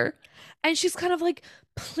with her. And she's kind of like,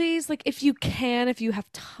 please, like, if you can, if you have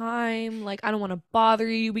time, like, I don't want to bother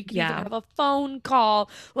you. We can even have a phone call.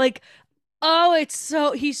 Like, oh,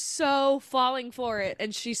 he's so falling for it.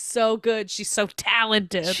 And she's so good. She's so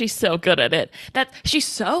talented. She's so good at it. She's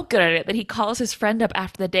so good at it that he calls his friend up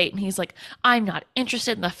after the date and he's like, I'm not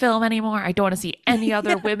interested in the film anymore. I don't want to see any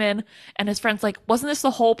other women. And his friend's like, wasn't this the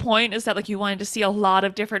whole point? Is that like you wanted to see a lot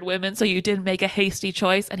of different women so you didn't make a hasty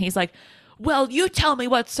choice? And he's like, well, you tell me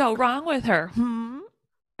what's so wrong with her.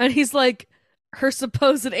 And he's like, her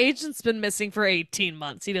supposed agent's been missing for 18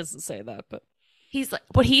 months. He doesn't say that, but he's like,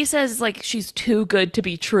 what he says is like, she's too good to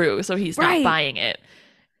be true. So he's not buying it.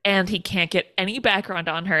 And he can't get any background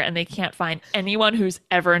on her, and they can't find anyone who's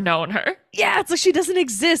ever known her. Yeah, it's like she doesn't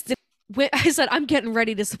exist. I said, I'm getting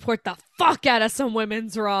ready to support the fuck out of some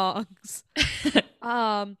women's wrongs.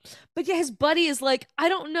 But yeah, his buddy is like, I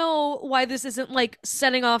don't know why this isn't like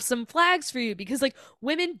setting off some flags for you, because like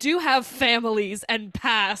women do have families and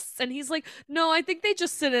pasts. And he's like, no, I think they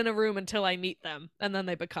just sit in a room until I meet them and then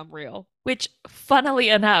they become real. Which, funnily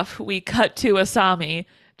enough, we cut to Asami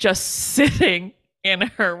just sitting in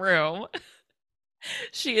her room.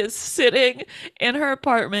 She is sitting in her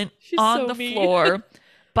apartment on the floor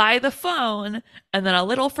by the phone, and then a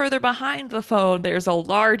little further behind the phone, there's a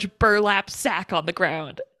large burlap sack on the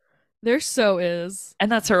ground. There so is.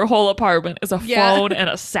 And that's her whole apartment is a Yeah. phone and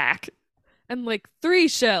a sack. And like three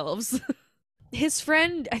shelves. His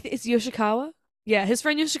friend, I think it's Yoshikawa. Yeah, his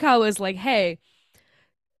friend Yoshikawa is like, hey,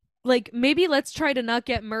 like maybe let's try to not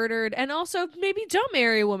get murdered and also maybe don't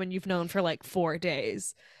marry a woman you've known for like 4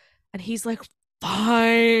 days. And he's like,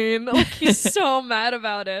 fine. Like he's so mad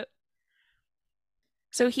about it.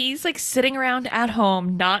 So he's like sitting around at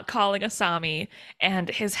home, not calling Asami, and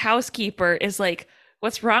his housekeeper is like,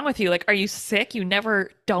 "What's wrong with you? Like, are you sick? You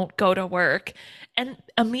never don't go to work." And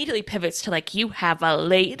immediately pivots to like, "You have a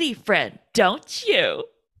lady friend, don't you?"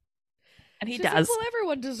 And he She's like, does. well,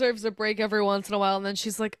 everyone deserves a break every once in a while. And then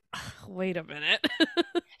she's like, wait a minute.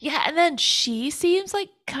 Yeah, and then she seems like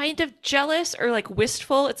kind of jealous or like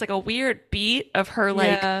wistful. It's like a weird beat of her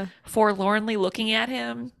like Yeah. forlornly looking at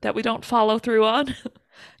him that we don't follow through on.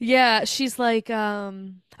 Yeah, she's like,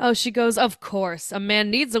 oh, she goes, of course, a man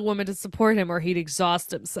needs a woman to support him or he'd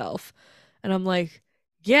exhaust himself. And I'm like,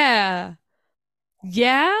 yeah,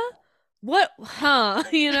 yeah? What? Huh?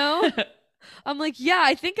 You know? I'm like, yeah,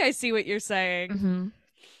 I think I see what you're saying.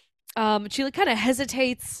 Hmm. She like kind of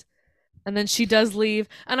hesitates and then she does leave.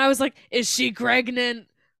 And I was like, is she pregnant?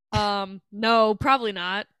 No, probably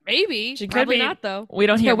not. Maybe, She could probably be. not though. We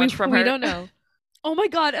don't Yeah, hear we much from we her. don't know. Oh my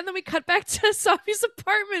God. And then we cut back to Sami's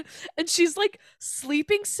apartment and she's like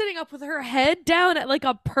sleeping, sitting up with her head down at like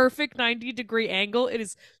a perfect 90-degree angle. It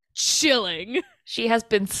is chilling. She has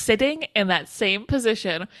been sitting in that same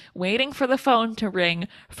position, waiting for the phone to ring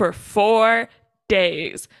for 4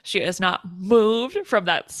 days. She has not moved from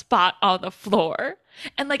that spot on the floor.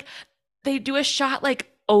 And like they do a shot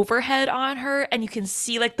like overhead on her, and you can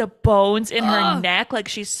see like the bones in her Ugh. neck, like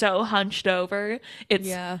she's so hunched over. It's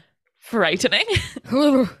Yeah. frightening.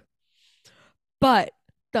 But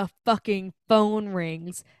the fucking phone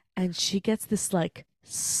rings and she gets this like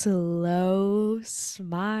slow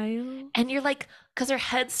smile. And you're like, because her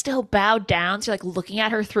head's still bowed down, so you're like looking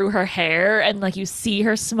at her through her hair, and like you see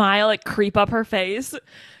her smile like creep up her face.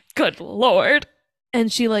 Good Lord.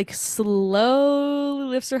 And she like slowly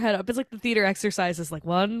lifts her head up. It's like the theater exercises, like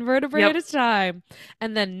one vertebrae at Yep. a time.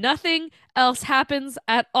 And then nothing else happens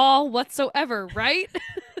at all whatsoever, right?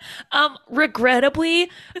 Regrettably,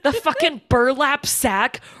 the fucking burlap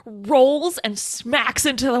sack rolls and smacks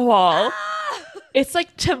into the wall. It's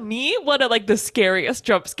like to me one of like the scariest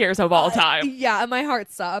jump scares of all time. Yeah, and my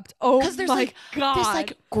heart stopped. Oh Because there's my like this God.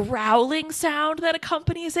 like growling sound that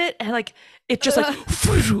accompanies it, and like it just like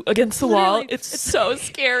against the wall. Literally, It's so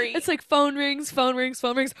scary. it's like phone rings, phone rings,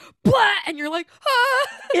 phone rings, blah, and you're like, ah!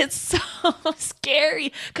 It's so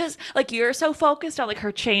scary because like you're so focused on like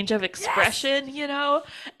her change of Yes! expression, you know,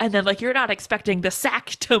 and then like you're not expecting the sack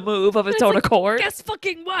to move of And its it's own like, accord. guess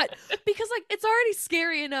fucking what? Because like it's already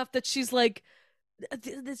scary enough that she's like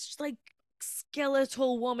this like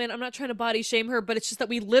skeletal woman. I'm not trying to body shame her, but it's just that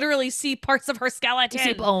we literally see parts of her You see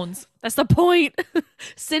skeleton. bones. That's the point.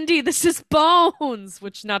 Cindy, this is bones,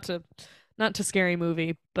 which not to scary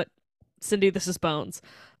movie, but Cindy, this is bones.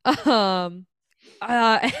 Um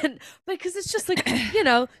and because it's just like,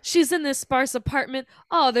 she's in this sparse apartment.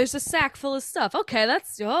 Oh, there's a sack full of stuff. Okay,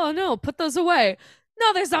 oh no, put those away.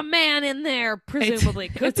 No, there's a man in there, It's presumably.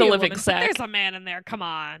 Could it's a be a living woman, but sack. there's a man in there. Come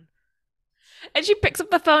on. And she picks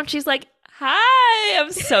up the phone. She's like, "Hi,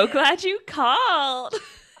 I'm so glad you called."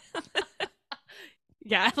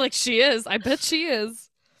 Yeah, like she is. I bet she is.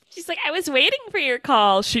 She's like, "I was waiting for your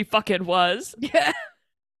call." She fucking was. Yeah.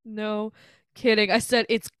 No kidding. I said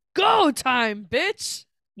it's go time, bitch.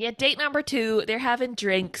 Yeah, date number two. They're having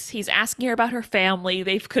drinks. He's asking her about her family.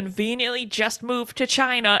 They've conveniently just moved to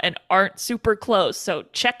China and aren't super close. So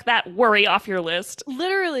check that worry off your list.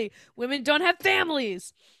 Literally, women don't have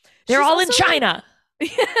families. They're She's all in also China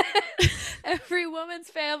like, every woman's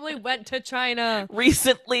family went to China.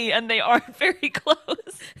 recently, and they aren't very close.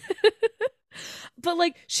 But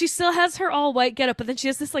like she still has her all white getup, but then she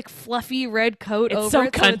has this like fluffy red coat It's over so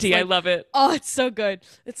it. So it's cunty. I like, love it. oh, it's so good.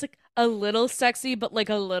 It's like a little sexy, but like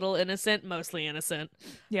a little innocent, mostly innocent.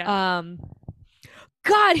 Yeah. Um,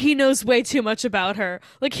 God, he knows way too much about her.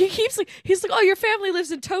 Like he's like, oh, your family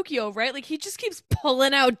lives in Tokyo, right? Like he just keeps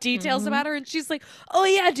pulling out details Hmm. about her, and she's like, oh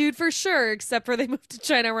yeah, dude, for sure. Except for they moved to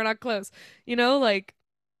China, we're not close. Like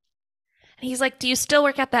And he's like, "Do you still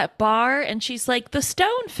work at that bar?" And she's like, "The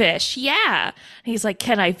Stonefish." Yeah. And he's like,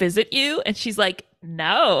 "Can I visit you?" And she's like,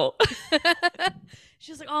 "No."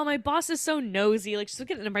 she's like, oh, my boss is so nosy. Like she's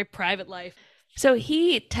looking into my private life. So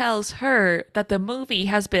he tells her that the movie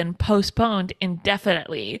has been postponed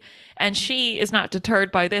indefinitely, and she is not deterred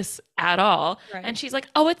by this at all. Right. And she's like,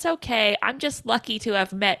 "Oh, it's okay. I'm just lucky to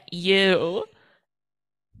have met you."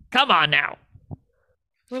 Come on now.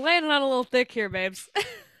 We're landing on a little thick here, babes.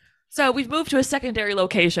 So we've moved to a secondary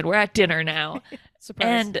location. We're at dinner now. Surprise.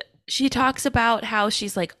 And she talks about how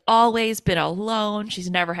she's like always been alone. She's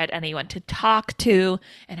never had anyone to talk to,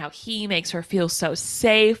 and how he makes her feel so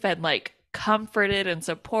safe and like comforted and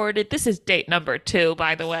supported. This is date number 2,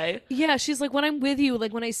 by the way. Yeah, she's like, when I'm with you,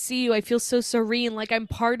 like when I see you, I feel so serene, like I'm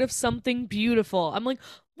part of something beautiful. I'm like,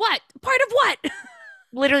 what? Part of what?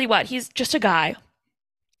 Literally, what? He's just a guy.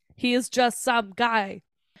 He is just some guy.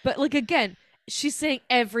 But like again, she's saying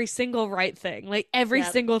every single right thing, like every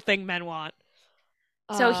Yeah. single thing men want.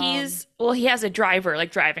 So Um, he has a driver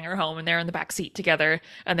like driving her home and they're in the back seat together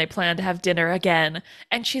and they plan to have dinner again.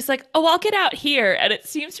 And she's like, "Oh, I'll get out here." And it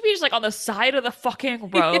seems to be just like on the side of the fucking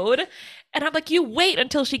road. And I'm like, "You wait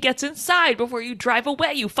until she gets inside before you drive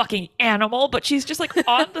away, you fucking animal." But she's just like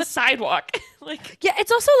on the sidewalk. Like, yeah,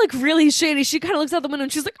 it's also like really shady. She kind of looks out the window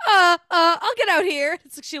and she's like, I'll get out here.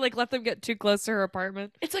 It's like she like let them get too close to her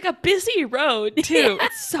apartment. it's like a busy road Yeah. too.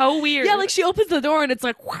 It's so Yeah, weird. like she opens the door and it's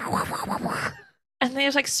like, wah, wah, wah, wah, wah. And they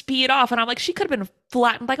just like speed off and I'm like, she could have been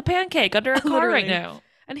flattened like a pancake under a car right Literally. now.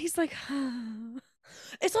 And he's like,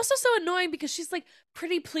 it's also so annoying because she's like,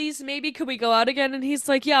 pretty please, maybe could we go out again? And he's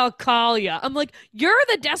like, yeah, I'll call you. I'm like, you're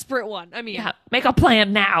the desperate one. I Yeah, mean, make a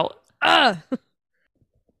plan now. uh,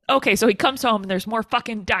 Okay, so he comes home and there's more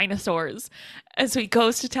fucking dinosaurs. And so he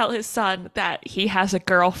goes to tell his son that he has a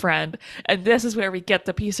girlfriend. And this is where we get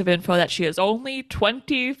the piece of info that she is only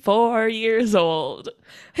 24 years old.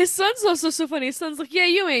 his son's also so funny. His son's like, yeah,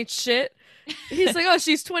 you ain't shit. He's like, oh,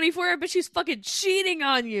 she's 24, but she's fucking cheating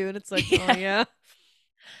on you. And it's like, oh, Yeah. yeah.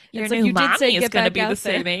 Your It's like, new you did say mommy is get going to back be the out there.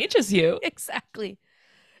 same age as you. Exactly.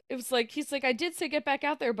 It was like, he's like, I did say get back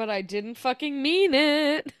out there, but I didn't fucking mean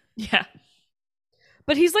it. Yeah.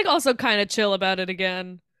 But he's like also kind of chill about it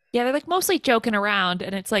again. Yeah, they're like mostly joking around.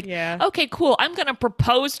 And it's like, Yeah. okay, cool. I'm going to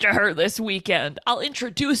propose to her this weekend. I'll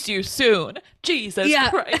introduce you soon. Jesus Yeah.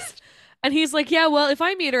 Christ. And he's like, yeah, well, if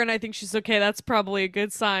I meet her and I think she's okay, that's probably a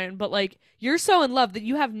good sign. But like, you're so in love that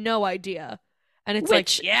you have no idea. And it's like,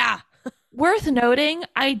 Which, yeah. worth noting,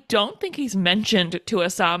 I don't think he's mentioned to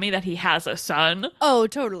Asami that he has a son Oh,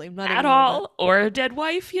 totally. Not at even a little bit. all or a dead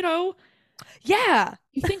wife, you know? Yeah.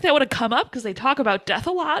 You think that would have come up because they talk about death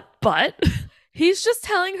a lot, but He's just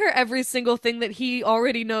telling her every single thing that he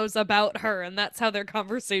already knows about her, and that's how their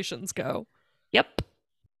conversations go. yep.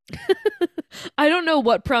 I don't know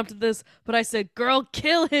what prompted this, but I said, girl,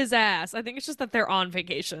 kill his ass. I think it's just that they're on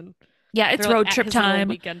vacation. Yeah, it's They're like road at trip his little time.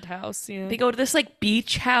 weekend house. Yeah. They go to this like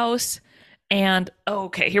beach house and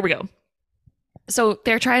okay, here we go. So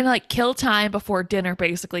they're trying to like kill time before dinner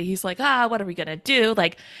basically. He's like, what are we gonna do?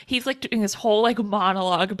 Like he's like doing this whole like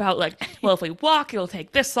monologue about like, well, if we walk, it'll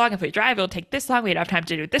take this long. If we drive, it'll take this long. We don't have time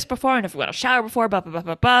to do this before, and if we want to shower before, blah blah blah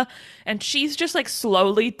blah blah. And she's just like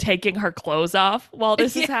slowly taking her clothes off while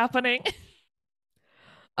this is Yeah. happening.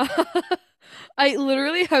 I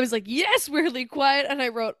was like, yes, weirdly quiet. And I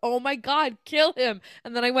wrote, oh my God, kill him.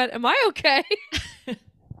 And then I went, am I okay?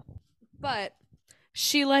 But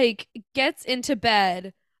she like gets into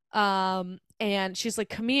bed, and she's like,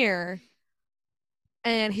 come here.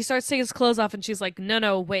 And he starts taking his clothes off, and she's like, no,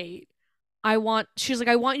 no, wait. She's like,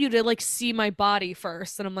 I want you to like see my body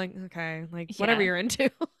first. And I'm like, okay, like whatever Yeah. you're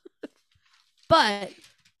into. But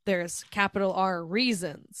there's capital R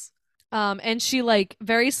reasons. And she like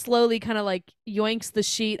very slowly kind of like yoinks the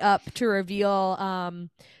sheet up to reveal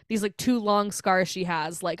these like 2 long scars she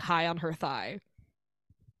has like high on her thigh.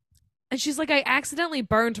 And she's like, I accidentally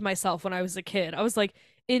burned myself when I was a kid. I was like,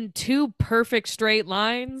 in 2 perfect straight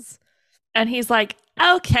lines. And he's like,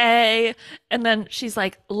 okay. And then she's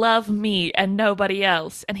like, love me and nobody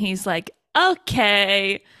else. And he's like,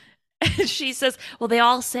 okay. And she says, well, they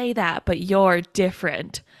all say that, but you're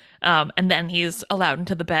different. And then he's allowed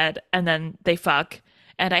into the bed and then they fuck.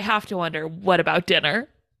 And I have to wonder, what about dinner?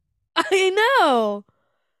 I know.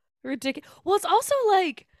 Ridiculous. Well, it's also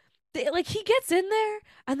like, like he gets in there,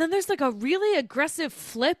 and then there's like a really aggressive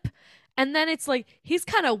flip, and then it's like he's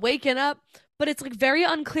kind of waking up, but it's like very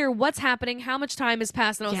unclear what's happening, how much time has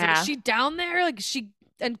passed, and I was like, Yeah. is she down there? Like she,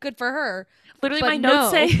 and good for her. Literally, But my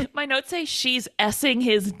notes no. say my notes say she's essing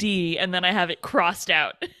his D, and then I have it crossed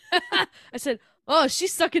out. I said, oh,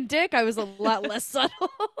 she's sucking dick. I was a lot less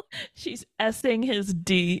subtle. She's essing his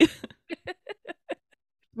D.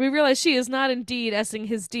 We realize she is not indeed essing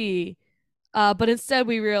his D, but instead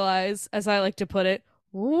we realize, as I like to put it,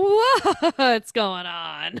 what's going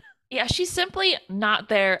on? Yeah, she's simply not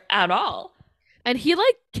there at all. And he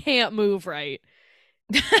like can't move right.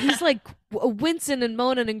 He's like wincing and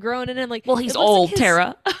moaning and groaning and like Well, it he's looks old, like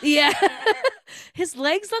Tara. yeah. His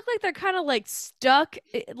legs look like they're kind of like stuck,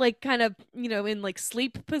 like kind of, in like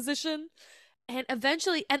sleep position. And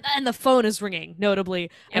eventually, and the phone is ringing, notably.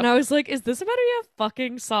 And Yep. I was like, is this about to be a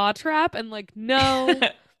fucking saw trap? And like, no,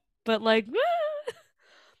 but like,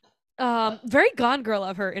 very Gone Girl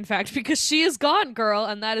of her, in fact, because she is Gone Girl,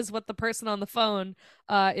 and that is what the person on the phone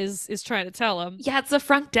is trying to tell him. Yeah, it's the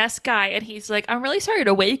front desk guy, and he's like, I'm really sorry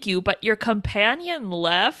to wake you, but your companion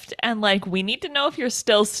left, and like, we need to know if you're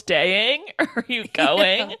still staying or are you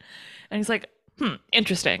going? Yeah. And he's like,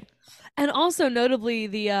 interesting. And also notably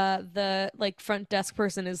the like front desk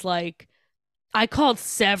person is like, I called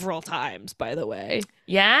several times, by the way.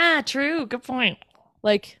 Yeah, true. Good point.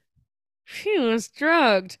 Like, she was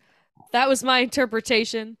drugged. That was my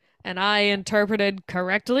interpretation, and I interpreted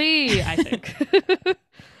correctly, I think.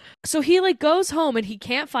 So he like goes home and he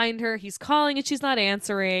can't find her. He's calling and she's not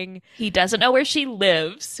answering. He doesn't know where she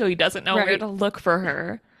lives, so he doesn't know where Right. to look for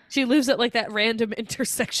her. She lives at like that random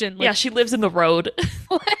intersection, Yeah, like she lives in the road.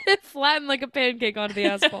 flattened like a pancake onto the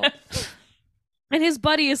asphalt. And his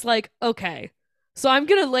buddy is like, okay, so I'm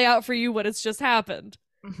gonna lay out for you what has just happened.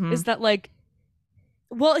 Hmm. Is that like,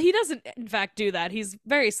 well, he doesn't in fact do that. He's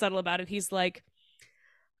very subtle about it. He's like,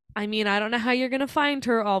 I mean, I don't know how you're gonna find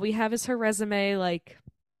her. All we have is her resume. Like,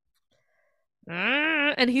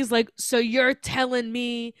 and he's like, so you're telling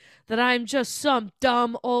me that I'm just some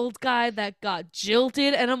dumb old guy that got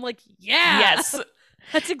jilted? And I'm like, yeah, Yes.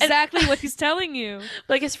 that's And exactly what he's telling you.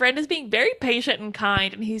 like his friend is being very patient and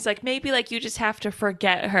kind, and he's like, maybe like you just have to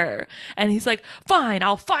forget her. And he's like, fine,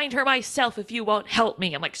 I'll find her myself if you won't help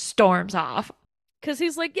me. And like storms off. Because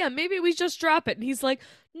he's like, yeah, maybe we just drop it. And he's like,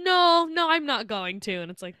 no, no, I'm not going to.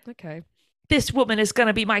 And it's like, okay. This woman is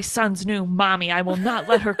gonna be my son's new mommy. I will not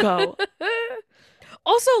let her go.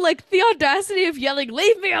 Also, like the audacity of yelling,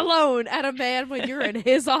 leave me alone at a man when you're in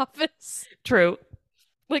his office. True.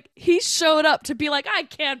 Like, he showed up to be like, I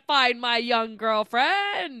can't find my young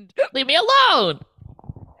girlfriend. Leave me alone.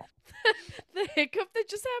 The hiccup that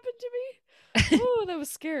just happened to me. Oh, that was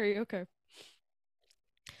scary. Okay.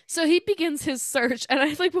 So he begins his search, and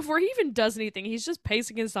I like before he even does anything, he's just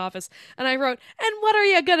pacing his office. And I wrote, and what are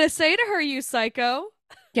you gonna say to her, you psycho?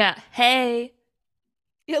 Yeah. Hey.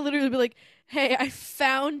 Yeah, literally be like, hey, I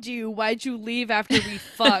found you. Why'd you leave after we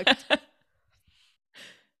fucked?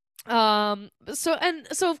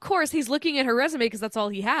 So of course he's looking at her resume because that's all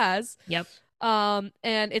he has. Yep. And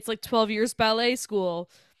it's like 12 years ballet school.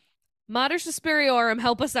 Mater Superiorum,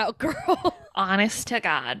 help us out, girl. Honest to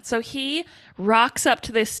God. So he rocks up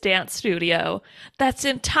to this dance studio that's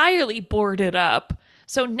entirely boarded up.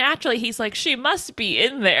 So naturally, he's like, she must be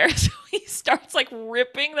in there. So he starts like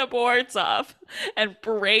ripping the boards off and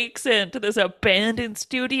breaks into this abandoned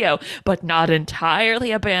studio, but not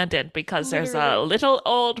entirely abandoned because there's a Literally. little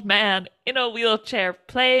old man in a wheelchair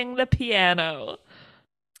playing the piano.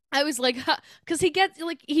 I was like, because he gets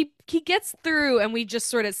like he gets through, and we just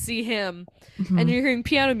sort of see him, and Mhm. you're hearing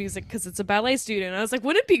piano music because it's a ballet student. And I was like,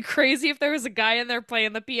 wouldn't it be crazy if there was a guy in there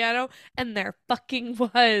playing the piano? And there fucking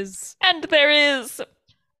was. And there is.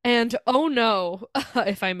 And oh no,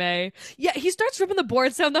 if I may, yeah, he starts ripping the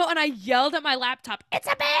boards down though, and I yelled at my laptop, "It's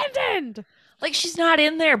abandoned!" Like, she's not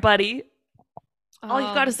in there, buddy. All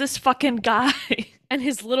you've got is Um, this fucking guy. and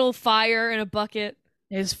his little fire in a bucket,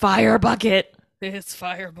 His fire bucket. his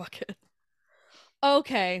fire bucket.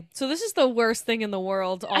 Okay, so this is the worst thing in the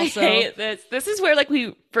world. I Also, hate this. This is where like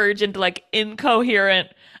we verge into like incoherent,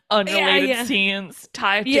 yeah, unrelated yeah. scenes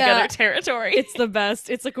tied Yeah, together territory. it's the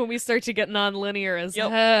best. It's like when we start to get non-linear as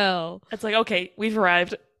Yep. hell. It's like, okay, we've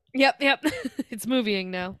arrived. Yep, yep. It's movieing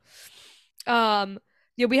now. Um,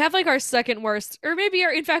 yeah, we have like our second worst, or maybe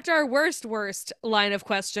our, in fact, our worst line of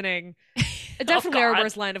questioning. Oh Definitely our God.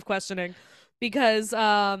 worst line of questioning, because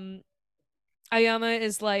Ayama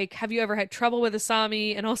is like, "Have you ever had trouble with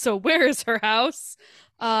Asami?" And also, where is her house?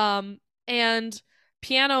 And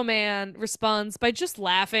Piano Man responds by just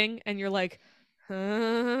laughing, and you're like,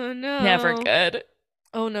 Never no, good.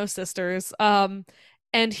 oh no, sisters.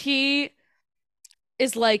 And he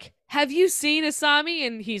is like, "Have you seen Asami?"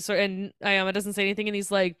 And and Ayama doesn't say anything, and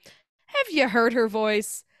he's like, "Have you heard her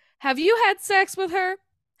voice? Have you had sex with her?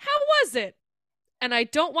 How was it?" And I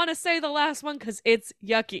don't want to say the last one because it's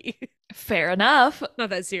yucky. Fair enough.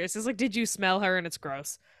 Not that serious. It's like, did you smell her? And it's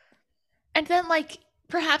gross. And then like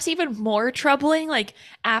perhaps even more troubling, like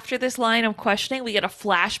after this line of questioning, we get a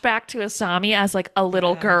flashback to Asami as like a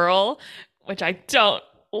little Yeah. girl, which I don't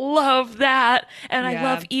love that. And I Yeah.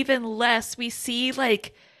 love even less we see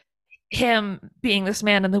like him being this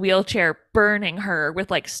man in the wheelchair burning her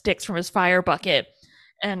with like sticks from his fire bucket,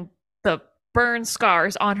 and the burn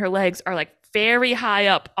scars on her legs are like very high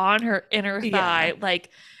up on her inner thigh. Yeah. Like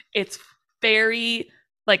it's very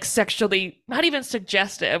like sexually not even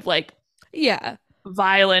suggestive, like Yeah.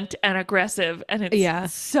 violent and aggressive, and it's Yeah.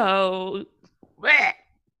 so bleh.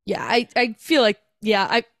 Yeah, I feel like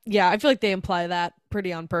I feel like they imply that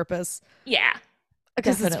pretty on purpose Yeah,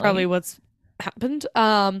 because it's probably definitely. what's happened.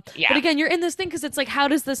 But Yeah. again, you're in this thing because it's like, how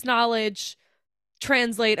does this knowledge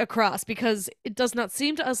translate across? Because it does not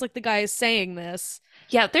seem to us like the guy is saying this.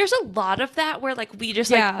 Yeah, there's a lot of that where like we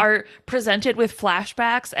just like Yeah, are presented with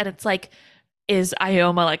flashbacks and it's like is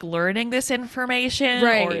Ioma like learning this information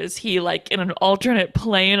or right. is he like in an alternate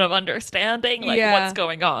plane of understanding? Like what's Yeah.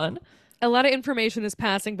 going on? A lot of information is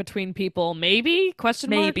passing between people. Maybe?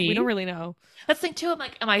 Question mark? We don't Maybe. really know. That's the thing too. I'm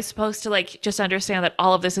like, am I supposed to like just understand that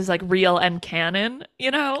all of this is like real and canon,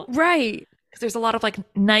 you know? Right. Because there's a lot of like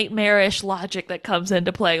nightmarish logic that comes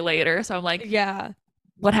into play later. So I'm like, Yeah.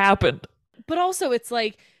 what happened? But also it's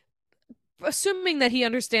like assuming that he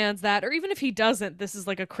understands that, or even if he doesn't, this is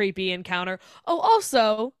like a creepy encounter. Oh,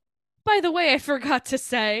 also, by the way, I forgot to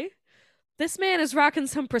say, this man is rocking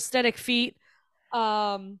some prosthetic feet,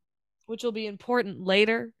 um, which will be important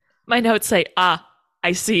later. My notes say, ah,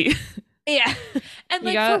 I see. Yeah. And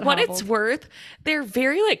You like for got what it's hobbled. worth, they're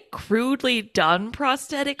very like crudely done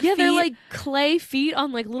prosthetic Yeah, they're feet. like clay feet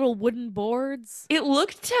on like little wooden boards. It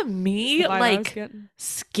looked to That's the me vibe I was like getting.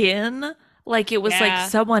 skin, like it was like Yeah.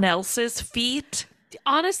 someone else's feet,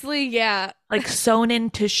 Honestly, yeah. like sewn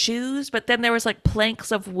into shoes, but then there was like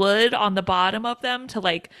planks of wood on the bottom of them to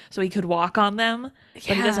like so he could walk on them,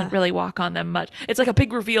 but he doesn't Yeah. really walk on them much. It's like a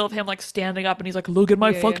big reveal of him like standing up and he's like, "Look at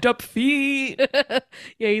my Yeah, fucked up feet." yeah.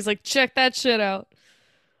 Yeah, he's like, check that shit out.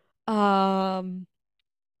 Um,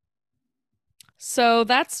 so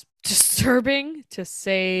that's disturbing to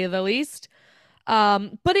say the least.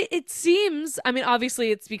 But it seems, I mean,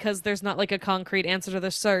 obviously it's because there's not like a concrete answer to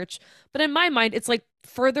the search, but in my mind, it's like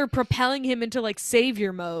further propelling him into like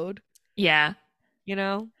savior mode, Yeah. you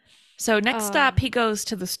know? So next stop Um, he goes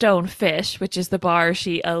to the Stone Fish, which is the bar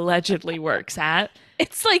she allegedly works at.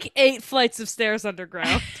 it's like 8 flights of stairs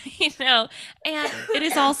underground. You know, and it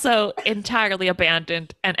is also entirely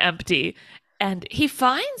abandoned and empty. And he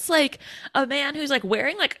finds like a man who's like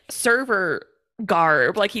wearing like server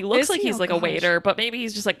garb. Like he looks Is like he? he's Oh like a gosh. waiter, but maybe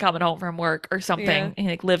he's just like coming home from work or Yeah. something. And he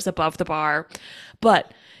like lives above the bar.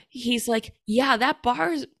 But he's like, yeah, that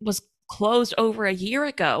bar was closed over a year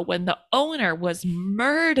ago when the owner was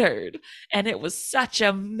murdered. And it was such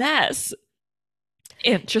a mess.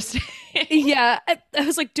 Interesting. Yeah, I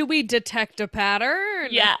was like, do we detect a pattern?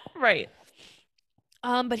 Yeah, right.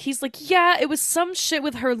 But he's like, yeah, it was some shit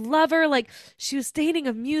with her lover. Like, she was dating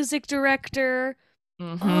a music director.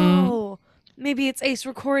 Mm-hmm. Oh, maybe it's Ace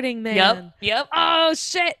Recording Yep. Man. Yep. Oh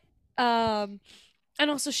shit. Um, and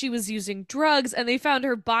also she was using drugs, and they found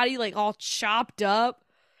her body like all chopped up.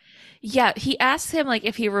 Yeah, he asks him like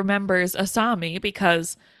if he remembers Asami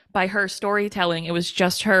because by her storytelling it was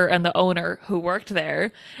just her and the owner who worked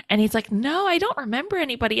there. And he's like, "No, I don't remember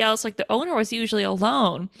anybody else. Like the owner was usually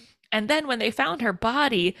alone." And then when they found her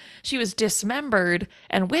body, she was dismembered,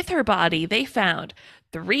 and with her body they found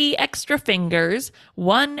 3 extra fingers,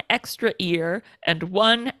 1 extra ear, and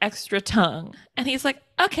 1 extra tongue. And he's like,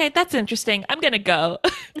 "Okay, that's interesting. I'm gonna go."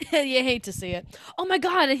 You hate to see it. Oh my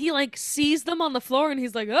god! And he like sees them on the floor, and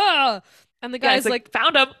he's like, "Ah!" And the Yeah, he's guy's like, like,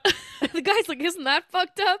 "Found him." the guy's like, "Isn't that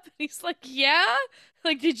fucked up?" And he's like, "Yeah."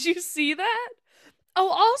 Like, did you see that? Oh,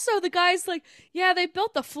 also the guy's like, "Yeah, they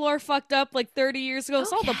built the floor fucked up like 30 years ago, Oh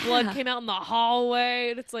so all the blood yeah. came out in the hallway."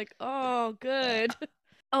 And it's like, "Oh, good."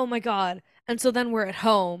 Oh my god. And so then we're at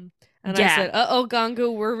home, and I Yeah. said, "Uh-oh,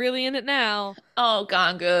 Gangu, we're really in it now." Oh,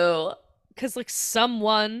 Gangu. Because like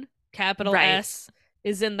someone, capital Right. S,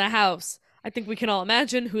 is in the house. I think we can all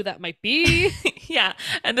imagine who that might be. Yeah,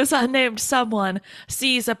 and this unnamed someone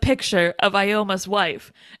sees a picture of Ioma's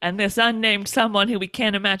wife, and this unnamed someone who we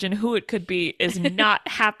can't imagine who it could be is not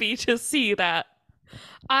happy to see that.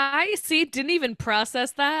 I see, didn't even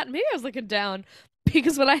process that. Maybe I was looking down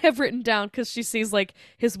because what I have written down, because she sees like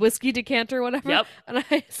his whiskey decanter or whatever, Yep. and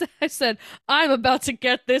I said, I'm about to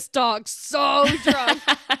get this dog so drunk.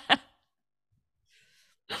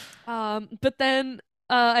 But then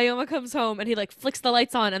Ioma comes home and he like flicks the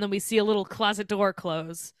lights on, and then we see a little closet door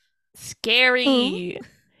close. Huh? Scary.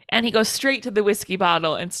 And he goes straight to the whiskey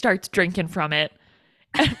bottle and starts drinking from it.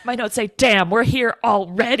 And my notes say, damn, we're here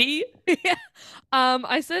already. Yeah.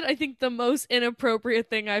 I said I think the most inappropriate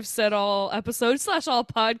thing I've said all episode slash all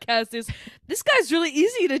podcast is this guy's really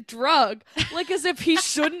easy to drug. Like as if he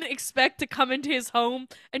shouldn't expect to come into his home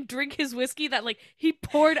and drink his whiskey that like he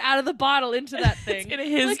poured out of the bottle into that It's thing. in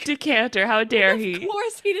his Like, decanter. How dare of he?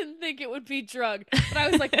 course he didn't think it would be drugged. But I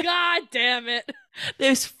was like, God damn it.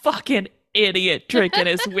 This fucking idiot drinking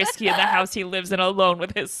his whiskey in the house he lives in alone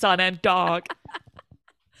with his son and dog.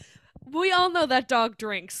 We all know that dog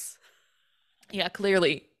drinks. Yeah,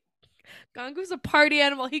 clearly. Gangu's a party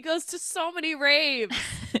animal. He goes to so many raves.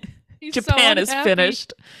 He's so Japan is unhappy.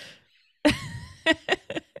 finished.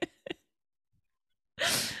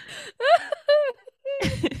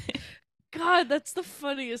 God, that's the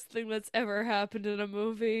funniest thing that's ever happened in a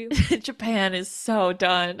movie. Japan is so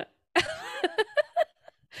done.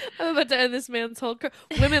 I'm about to end this man's whole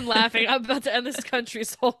women laughing. I'm about to end this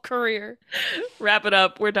country's whole career. Wrap it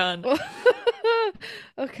up. We're done.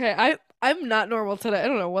 Okay, I'm not normal today. I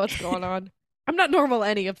don't know what's going on. I'm not normal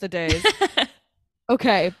any of the days.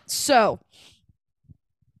 Okay, so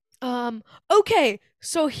okay,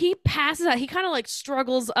 so he passes out. He kind of like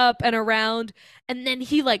struggles up and around, and then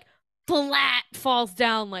he like flat falls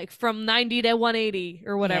down like from 90 to 180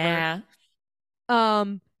 or whatever. Yeah.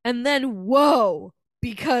 And then whoa,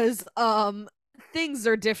 because things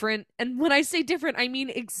are different. And when I say different, I mean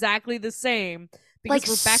exactly the same Like because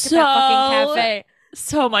we're back at that fucking cafe.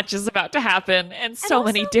 so much is about to happen and And so also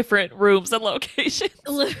many different rooms and locations.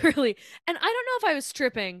 literally, and I don't know if I was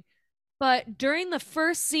tripping, but during the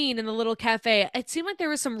first scene in the little cafe, it seemed like there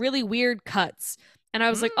was some really weird cuts. And I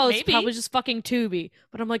was like, oh, it's probably Maybe. just fucking Tubi.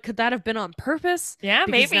 But I'm like, could that have been on purpose? Yeah,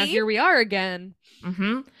 Because now maybe. here we are again.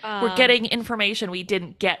 We're Um, getting information we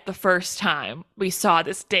didn't get the first time we saw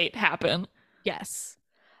this date happen. yes.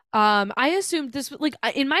 I assumed this like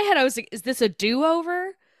in my head I was like, is this a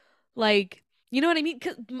do-over? Like, you know what I mean?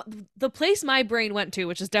 'Cause the place my brain went to,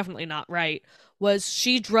 which is definitely not right, was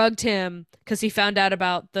she drugged him because he found out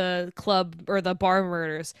about the club or the bar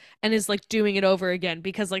murders and is like doing it over again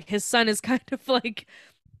because like his son is kind of like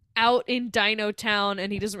out in Dino Town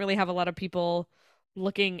and he doesn't really have a lot of people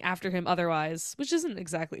looking after him otherwise, which isn't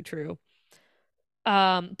exactly true.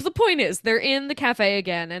 But the point is, they're in the cafe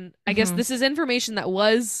again, and I guess Hmm. this is information that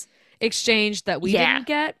was exchanged that we Yeah. didn't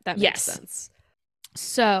get. That makes Yes. sense.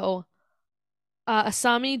 So,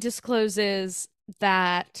 Asami discloses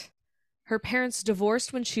that her parents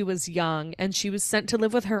divorced when she was young, and she was sent to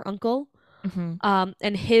live with her uncle, Hmm.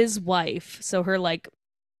 and his wife, so her like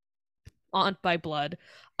aunt by blood,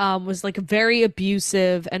 was like very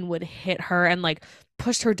abusive and would hit her and like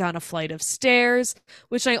pushed her down a flight of stairs,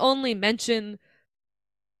 which I only mention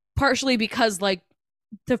partially because like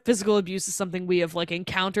the physical abuse is something we have like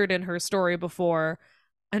encountered in her story before,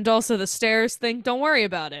 and also the stairs thing, don't worry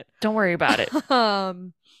about it. Don't worry about it.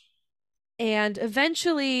 um and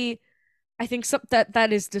eventually I think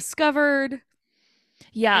that is discovered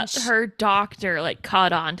Yeah, and her doctor like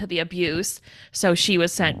caught on to the abuse, so she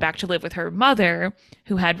was sent back to live with her mother,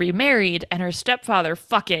 who had remarried, and her stepfather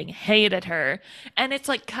fucking hated her. And it's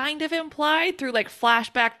like kind of implied through like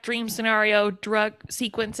flashback dream scenario drug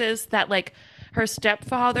sequences that like her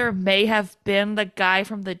stepfather may have been the guy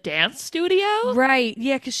from the dance studio. right,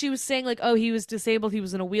 yeah, because she was saying like, oh, he was disabled, he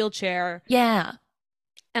was in a wheelchair, Yeah,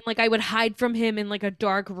 and like I would hide from him in like a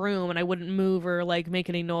dark room and I wouldn't move or like make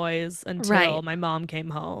any noise until right. my mom came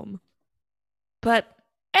home. But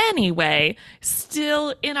anyway,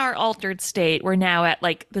 still in our altered state, we're now at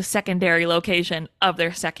like the secondary location of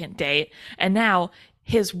their second date. And now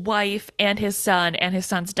his wife and his son and his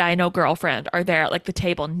son's dino girlfriend are there at like the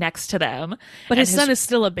table next to them. But And his his, son is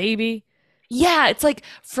still a baby. yeah, it's like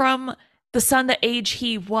from the son the age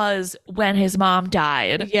he was when his mom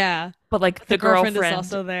died, Yeah. but like The the girlfriend is girlfriend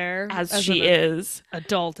also there as as she an is.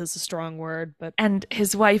 adult is a strong word, but And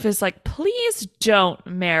his wife is like, please don't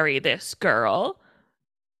marry this girl.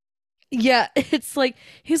 yeah, it's like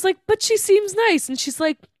he's like, but she seems nice, and she's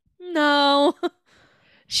like, no.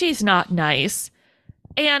 She's not nice.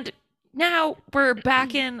 And now we're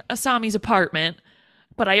back in Asami's apartment,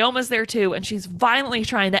 but Ioma's there too, and she's violently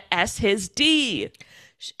trying to S his D.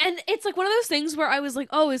 And it's like one of those things where I was like,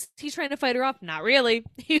 oh, is he trying to fight her off? Not really.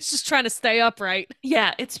 He's just trying to stay upright.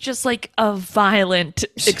 Yeah, it's just like a violent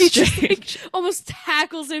She just like exchange. almost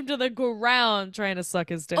tackles him to the ground trying to suck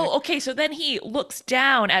his dick. Oh, okay, so then he looks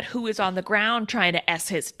down at who is on the ground trying to S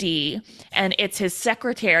his D, and it's his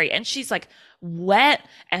secretary, and she's like wet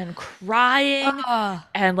and crying. Ah,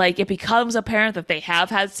 And like it becomes apparent that they have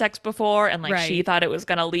had sex before, and like she right. thought it was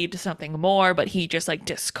gonna lead to something more, but he just like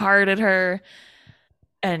discarded her.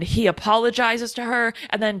 And he apologizes to her,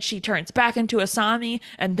 and then she turns back into Asami,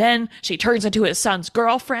 and then she turns into his son's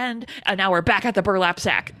girlfriend, and now we're back at the burlap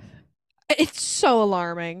sack. It's so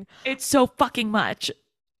alarming. It's so fucking much.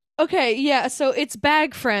 Okay, yeah, so it's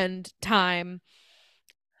bag friend time.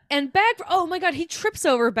 And oh my god, he trips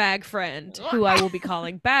over bag friend, who I will be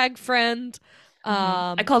calling bag friend.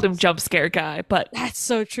 I called him jump scare guy, but That's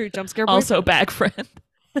so true, jump scare also boyfriend. bag friend.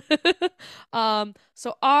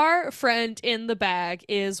 So our friend in the bag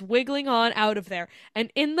is wiggling on out of there.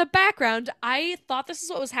 And in the background, I thought this is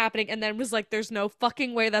what was happening and then was like, there's no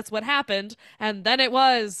fucking way that's what happened. And then it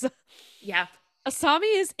was. Yeah.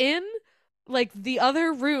 Asami is in like the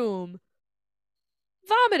other room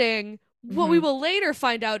vomiting. What we Hmm. will later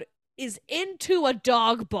find out is into a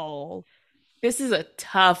dog bowl. This is a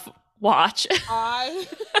tough watch. I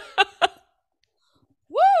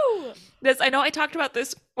Woo! This I know I talked about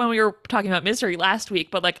this when we were talking about Misery last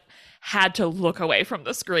week, but like had to look away from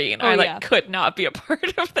the screen. Oh I yeah. like could not be a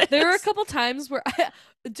part of There were a this. couple times where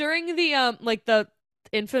during the like the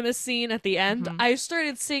infamous scene at the end, Hmm. I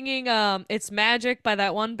started singing It's Magic by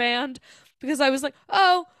that one band because I was like,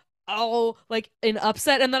 "Oh, oh," like in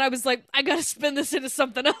upset and then I was like, "I got to spin this into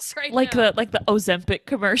something else right now." Like the Ozempic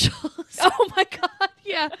commercials. Oh my God.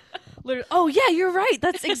 Yeah. Literally. Oh yeah, you're right.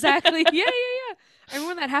 That's exactly. Yeah, yeah, yeah. I remember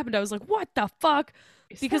when that happened, I was like, "What the fuck?"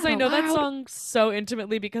 Is Because that I know that allowed? song so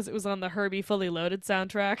intimately because it was on the Herbie Fully Loaded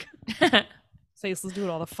soundtrack. So I used to do it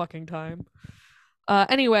all the fucking time.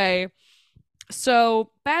 Anyway,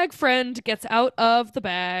 so bag friend gets out of the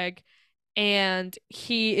bag and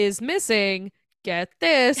he is missing, get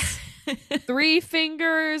this, three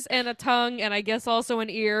fingers and a tongue, and I guess also an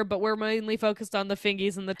ear, but we're mainly focused on the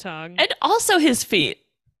fingies and the tongue. And also his feet.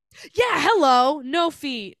 Yeah, hello. No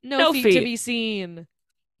feet. No No feet to feet. be seen.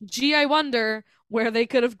 Gee, I wonder where they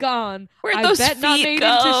could have gone. Where'd I those bet not feet made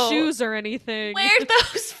into go? shoes or anything. Where'd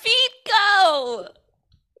those feet go?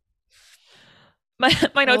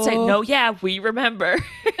 My notes say, Oh. no, yeah, we remember.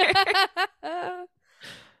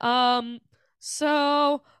 um,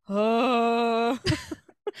 so,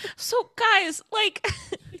 So, guys, like,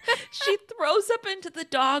 she throws up into the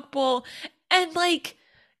dog bowl and, like,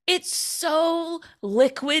 it's so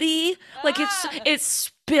liquidy. Like, it's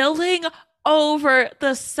spilling over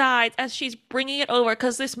the sides as she's bringing it over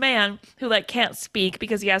because this man who like can't speak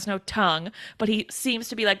because he has no tongue, but he seems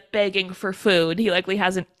to be like begging for food. He likely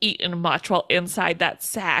hasn't eaten much while inside that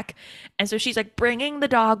sack, and so she's like bringing the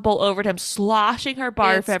dog bowl over to him, sloshing her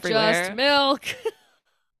barf it's just everywhere. milk.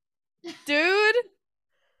 Dude,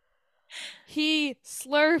 he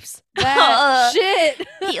slurps that shit.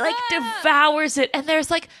 He like devours it, and there's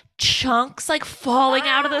like chunks like falling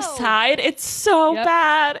out of the Ow! side. It's so Yep.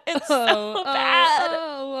 bad. It's Oh, so oh, bad.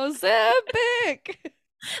 oh, Ozempic.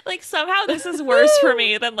 Like somehow this is worse for Woo!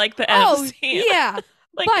 me than like the end Oh, scene. yeah,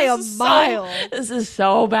 Like by a mile. this is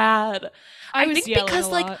so bad. I I was think yelling a because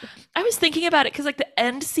like lot. I was thinking about it because like the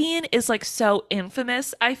end scene is like so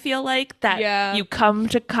infamous. I feel like that Yeah. you come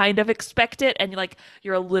to kind of expect it and like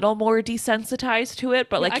you're a little more desensitized to it,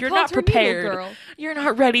 but Yeah, like I you're called not her Needle prepared. Girl. You're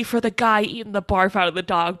not ready for the guy eating the barf out of the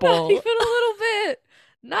dog Not bowl. even a little bit.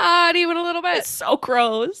 Not even a little bit. It's so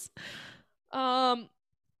gross. Um,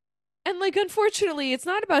 and like unfortunately, it's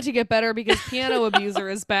not about to get better because Piano Abuser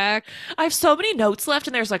is back. I have so many notes left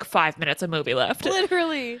and there's like 5 minutes of movie left.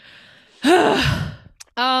 Literally.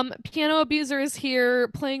 Piano Abuser is here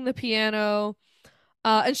playing the piano.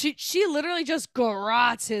 And she literally just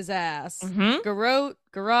garrots his ass. Hmm. Garrot.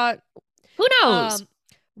 Who knows? Um,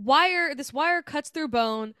 this wire cuts through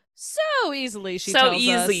bone so easily, she So tells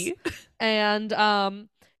us. easy. And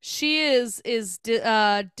she is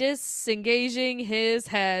disengaging his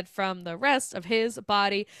head from the rest of his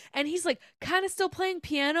body, and he's like kind of still playing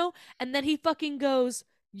piano, and then he fucking goes,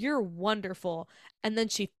 "You're wonderful," and then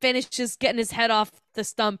she finishes getting his head off the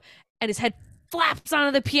stump, and his head flaps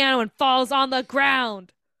onto the piano and falls on the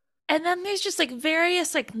ground. And then there's just like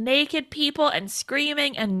various like naked people and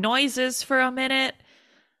screaming and noises for a minute.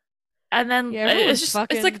 And then Yeah, everyone's it's like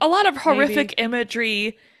fucking a lot of maybe. horrific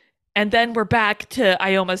imagery. And then we're back to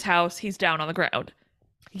Ioma's house. He's down on the ground.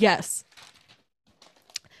 Yes.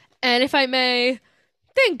 And if I may,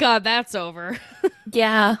 thank God that's over.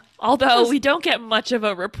 Yeah. Although we don't get much of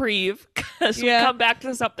a reprieve because we Yeah. come back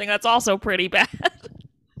to something that's also pretty bad.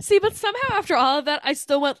 See, but somehow after all of that, I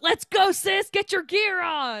still went, "Let's go, sis, get your gear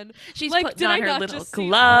on." She's Like, putting did on I her not little just see all of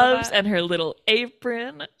gloves that? and her little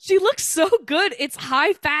apron. She looks so good. It's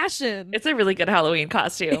high fashion. It's a really good Halloween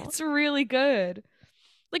costume. It's really good.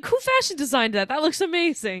 Like, who fashion designed that? That looks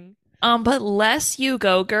amazing. But less you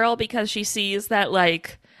go, girl, because she sees that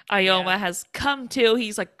like Yeah. Ioma has come to.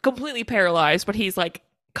 He's like completely paralyzed, but he's like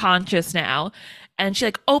conscious now. And she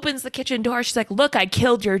like opens the kitchen door. She's like, "Look, I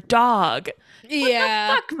killed your dog." What the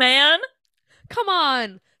Yeah. fuck, man? Come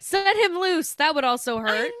on. Set him loose. That would also I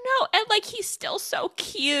hurt. know, and like he's still so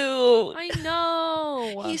cute. I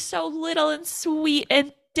know. He's so little and sweet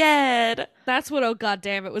and dead. That's what, oh god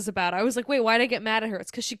damn it, was about. I was like, wait, why'd I get mad at her?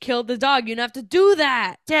 It's because she killed the dog. You don't have to do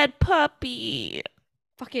that. Dead puppy.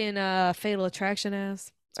 Fucking Fatal Attraction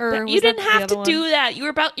ass. Or But you was that didn't the have other to one? do that. You're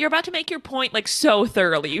about to make your point like so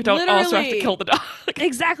thoroughly. You don't also have to Literally. kill the dog.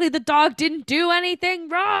 Exactly. The dog didn't do anything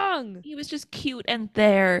wrong. He was just cute and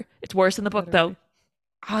there. It's worse in the book though. Literally.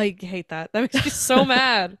 I hate that. That makes me so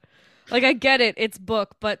mad. Like, I get it. It's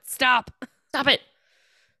book, but stop. Stop it.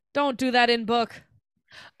 Don't do that in book.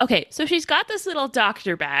 Okay, so she's got this little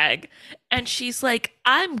doctor bag, and she's like,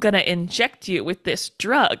 I'm gonna inject you with this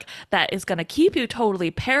drug that is gonna keep you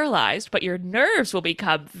totally paralyzed, but your nerves will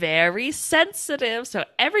become very sensitive, so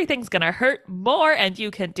everything's gonna hurt more, and you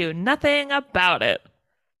can do nothing about it.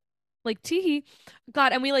 Like, teehee.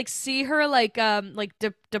 God, and we like see her like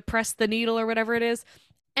depress the needle or whatever it is.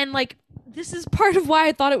 And like this is part of why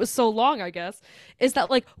I thought it was so long, I guess, is that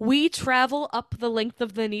like we travel up the length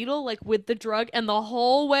of the needle like with the drug and the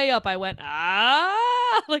whole way up I went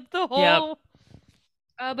like the Yep. whole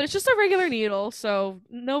but it's just a regular needle, so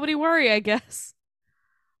nobody worry, I guess.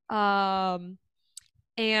 Um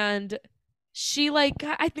and she like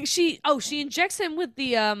I think she injects him with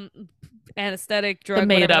the anesthetic The drug,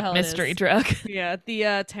 made whatever the up hell it mystery is. drug. Yeah,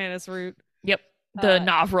 the tannis root Yep. The uh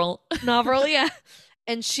novel. novel, yeah.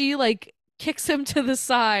 And she like kicks him to the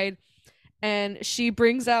side and she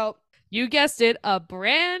brings out, you guessed it, a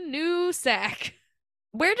brand new sack.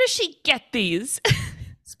 Where does she get these?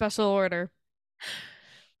 Special order.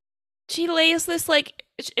 She lays this like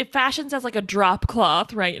it fashions as like a drop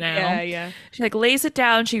cloth right Yeah, now. yeah. She like lays it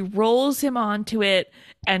down, she rolls him onto it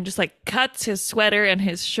and just like cuts his sweater and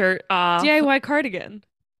his shirt off. DIY cardigan.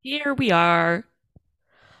 Here we are.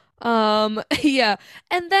 Yeah.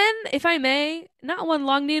 And then, if I may, not one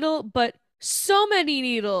long needle, but so many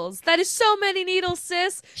needles. That is so many needles,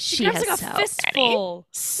 sis. She She grabs has like a so many. fistful.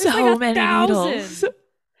 There's like So a many needles. thousand.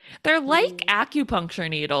 They're like Ooh. acupuncture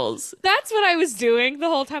needles. That's what I was doing the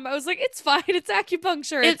whole time. I was like, it's fine. It's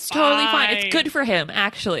acupuncture. It's It's totally fine. It's fine. good for him,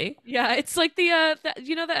 actually. Yeah, it's like the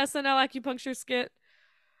SNL acupuncture skit.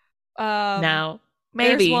 Um, Now,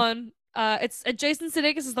 there's maybe. one. It's Jason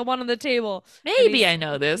Sudeikis is the one on the table, and Maybe I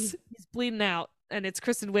know he's, this. he's bleeding out, and it's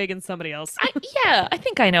Kristen Wiig and somebody else. I Yeah, I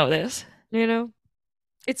think I know this. You know,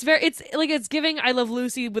 it's like it's giving I Love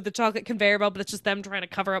Lucy with the chocolate conveyor belt, but it's just them trying to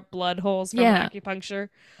cover up blood holes from Yeah. acupuncture.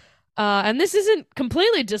 And this isn't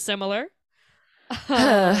completely dissimilar.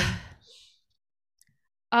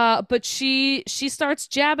 Um, but she starts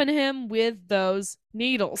jabbing him with those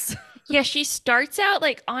needles. Yeah, she starts out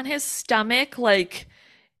like on his stomach, like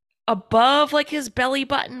above like his belly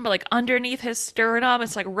button, but like underneath his sternum.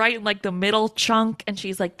 It's like right in like the middle chunk. And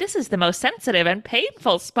she's like, this is the most sensitive and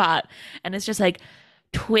painful spot. And it's just like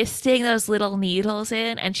twisting those little needles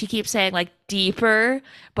in. And she keeps saying like deeper,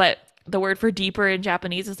 but the word for deeper in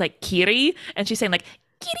Japanese is like kiri. And she's saying like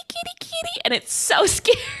kitty, kitty, kitty. And it's so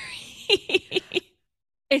scary.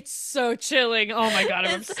 It's so chilling. Oh my god,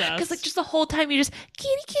 I'm Because like obsessed. just the whole time you just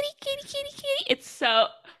kitty, kitty, kitty, kitty, kitty. It's so.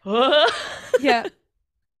 Yeah.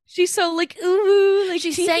 She's so like ooh, like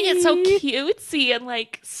She's saying it so tee. cutesy and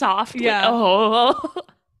like softly. Yeah. Oh.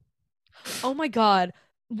 Oh my god.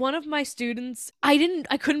 One of my students, I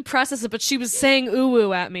couldn't process it, but she was saying ooh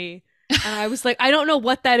ooh at me. And I was like, I don't know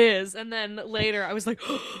what that is. And then later I was like,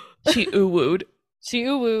 She ooh-wooed. she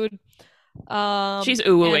ooh oohed. She's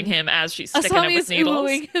ooh-wooing And him as she's sticking him Asami with is needles.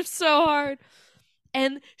 oohing him so hard.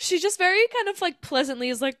 And she just very kind of like pleasantly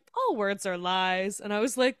is like, all words are lies. And I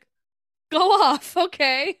was like, go off,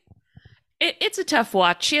 okay. It's a tough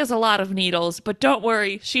watch. She has a lot of needles, but don't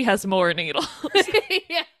worry, she has more needles.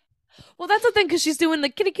 Yeah. Well, that's the thing, because she's doing the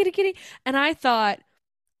kitty, kitty, kitty. And I thought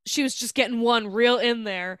she was just getting one real in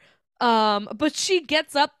there. But she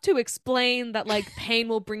gets up to explain that like pain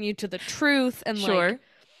will bring you to the truth and like Sure.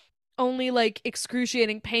 only like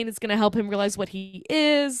excruciating pain is gonna help him realize what he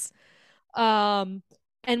is.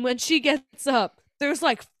 And when she gets up, there's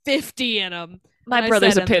like 50 in him. My And I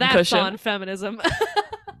brother's said, a and that's pincushion. on feminism.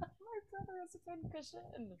 My brother is a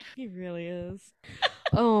pincushion. He really is.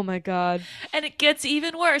 Oh my god. And it gets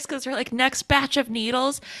even worse because her like next batch of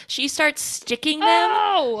needles, she starts sticking them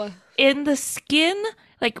Oh! in the skin,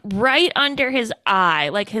 like right under his eye,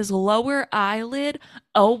 like his lower eyelid.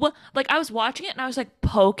 Oh, like I was watching it and I was like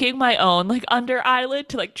poking my own like under eyelid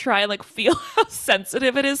to like try and like feel how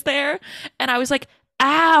sensitive it is there. And I was like,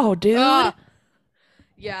 ow, dude. Ugh.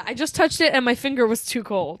 Yeah, I just touched it and my finger was too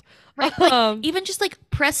cold. Right? Like Um, even just like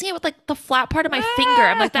pressing it with like the flat part of my finger.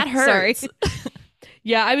 I'm like, that Sorry. hurts.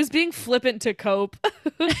 Yeah, I was being flippant to cope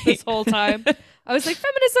this whole time. I was like,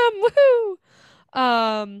 feminism,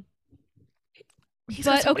 woohoo! He's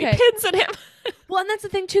But got so many okay. pins in him. Well, and that's the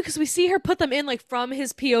thing too, because we see her put them in like from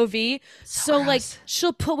his POV. So like gross.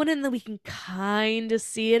 she'll put one in that we can kind of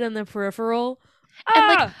see it in the peripheral. And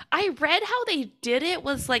like Ah! I read how they did it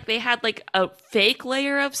was like they had like a fake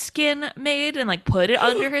layer of skin made and like put it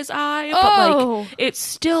under his eye, but like Oh! it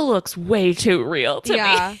still looks way too real to me.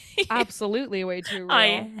 Yeah, absolutely way too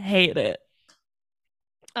I real. hate it.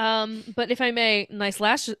 But if I may, nice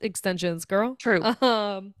lash extensions, girl. True.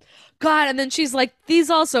 God, and then she's like, these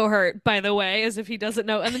also hurt, by the way, as if he doesn't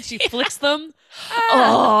know. And then she flicks them. Ah!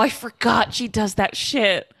 Oh, I forgot she does that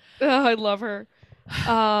shit. Oh, I love her.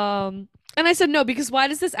 And I said no, because why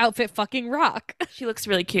does this outfit fucking rock? She looks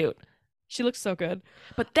really cute. She looks so good.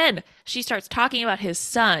 But then she starts talking about his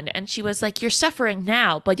son, and she was like, you're suffering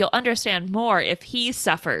now, but you'll understand more if he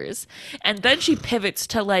suffers. And then she pivots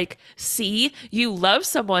to like, see, you love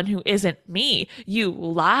someone who isn't me. You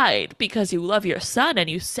lied because you love your son, and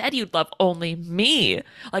you said you'd love only me.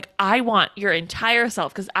 Like, I want your entire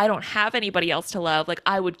self because I don't have anybody else to love. Like,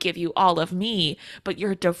 I would give you all of me, but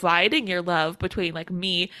you're dividing your love between like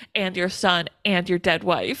me and your son and your dead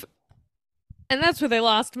wife. And that's where they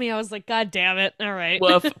lost me. I was like, God damn it. All right.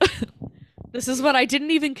 Woof. This is what I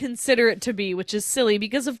didn't even consider it to be, which is silly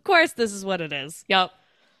because, of course, this is what it is. Yep.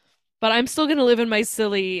 But I'm still going to live in my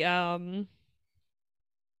silly,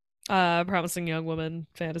 promising young woman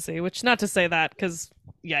fantasy, which not to say that because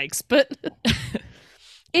yikes, but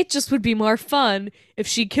it just would be more fun if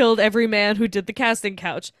she killed every man who did the casting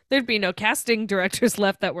couch. There'd be no casting directors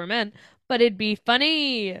left that were men, but it'd be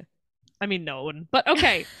funny. I mean, no one, but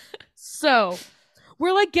okay. So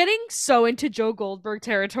we're like getting so into Joe Goldberg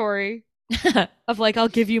territory of like, I'll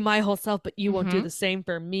give you my whole self, but you won't do the same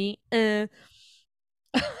for me. We're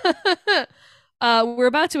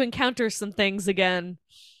about to encounter some things again,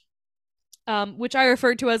 which I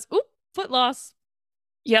referred to as, oop, foot loss.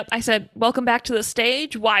 Yep. I said, welcome back to the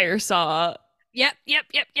stage, wire saw. Yep.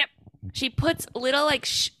 She puts little, like,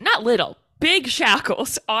 not little, big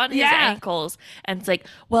shackles on his ankles. And it's like,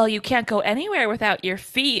 well, you can't go anywhere without your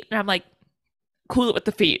feet. And I'm like, cool it with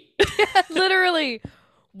the feet. Literally.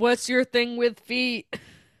 What's your thing with feet?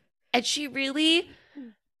 And she really,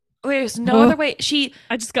 there's no other way.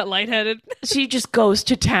 I just got lightheaded. She just goes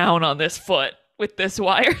to town on this foot with this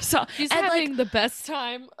wire saw. She's and having like, the best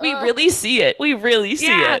time. we really see it. We really see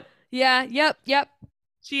it. Yeah. Yep.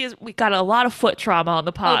 We got a lot of foot trauma on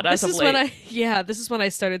the pod as of late. This is when I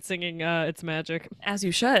started singing It's Magic. As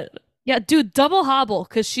you should. Yeah, dude, double hobble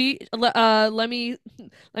cuz let me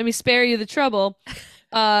spare you the trouble.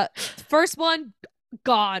 First one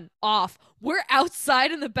gone off. We're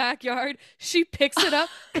outside in the backyard. She picks it up,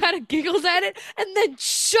 kind of giggles at it, and then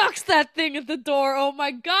chucks that thing at the door. Oh my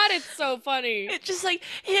god, it's so funny. It just like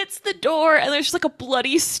hits the door and there's just like a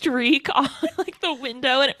bloody streak on like the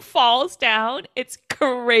window and it falls down. It's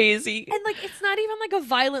crazy. And like it's not even like a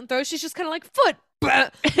violent throw. She's just kind of like foot.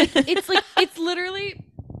 It's like it's literally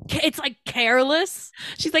it's like careless.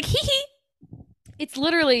 She's like hee hee. It's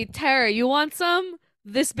literally, Tara, you want some?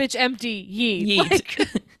 This bitch empty. Yeet. Yeet.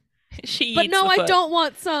 Like, she but no, I foot. don't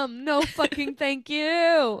want some. No fucking thank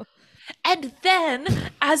you. And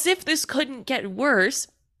then, as if this couldn't get worse,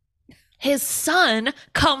 his son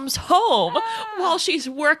comes home while she's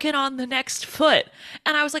working on the next foot.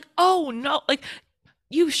 And I was like, oh no, like,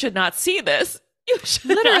 you should not see this. You should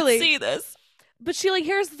Literally. not see this. But she like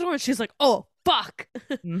hears the door and she's like, oh, fuck.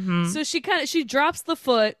 So she drops the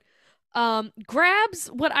foot, grabs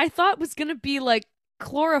what I thought was going to be like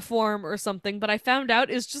chloroform or something, but I found out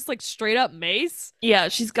is just like straight up mace. Yeah,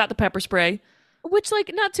 she's got the pepper spray. Which, like,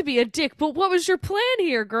 not to be a dick, but what was your plan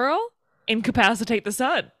here, girl? Incapacitate the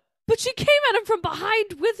son. But she came at him from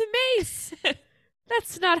behind with mace.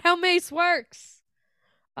 That's not how mace works.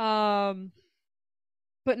 But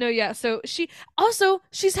no, yeah. So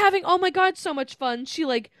she's having, oh my god, so much fun. She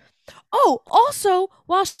like, oh, also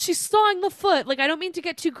while she's sawing the foot, like I don't mean to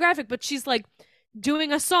get too graphic, but she's like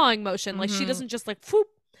doing a sawing motion, like she doesn't just like whoop.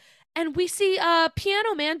 And we see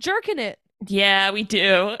Piano Man jerking it. Yeah, we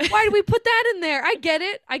do. Why did we put that in there? I get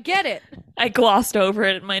it. I glossed over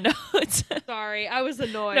it in my notes. Sorry, I was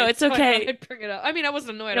annoyed. No, it's okay. I bring it up. I mean, I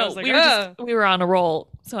wasn't annoyed. No, I was like, we were on a roll,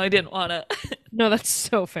 so I didn't want to. No, that's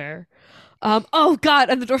so fair. Oh God!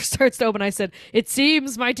 And the door starts to open. I said, "It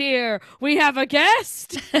seems, my dear, we have a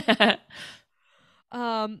guest." But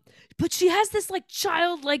she has this like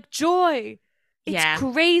childlike joy. It's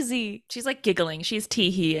crazy. She's like giggling. She's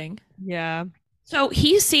tee-heeing. Yeah. So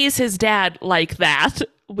he sees his dad like that,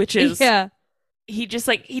 which is he just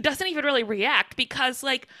like he doesn't even really react because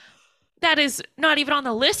like that is not even on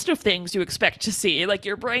the list of things you expect to see. Like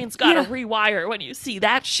your brain's got to rewire when you see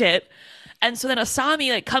that shit. And so then Asami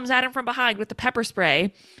like comes at him from behind with the pepper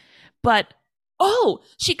spray. But Oh,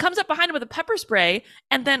 she comes up behind him with a pepper spray,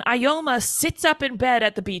 and then Ioma sits up in bed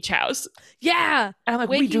at the beach house. Yeah. And I'm like,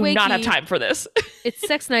 we Wakey, do not have wakey. time for this. It's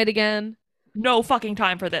sex night again. No fucking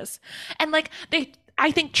time for this. And like they I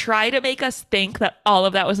think try to make us think that all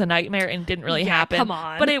of that was a nightmare and didn't really Yeah, happen. come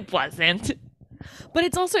on. But it wasn't. But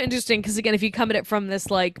it's also interesting because again, if you come at it from this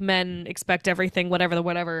like men expect everything, whatever the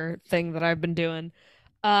whatever thing that I've been doing,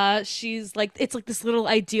 she's like it's like this little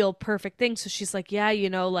ideal perfect thing. So she's like, yeah,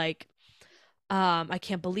 like, I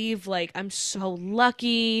can't believe like I'm so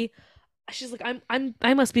lucky. She's like,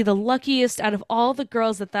 I must be the luckiest out of all the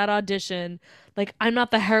girls at that audition. Like, I'm not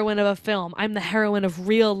the heroine of a film. I'm the heroine of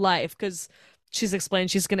real life because she's explained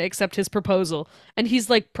she's gonna accept his proposal. And he's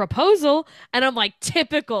like, proposal? And I'm like,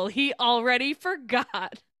 typical. He already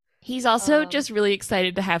forgot. He's also just really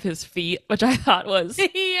excited to have his feet, which I thought was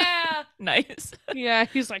Yeah. nice. Yeah,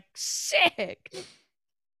 he's like, sick.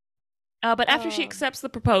 But after she accepts the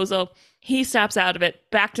proposal, he steps out of it,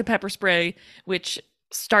 back to pepper spray, which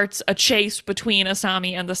starts a chase between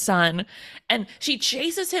Asami and the sun. And she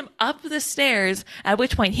chases him up the stairs, at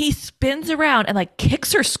which point he spins around and like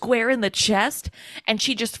kicks her square in the chest, and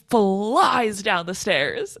she just flies down the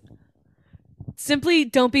stairs. Simply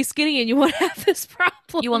don't be skinny and you won't have this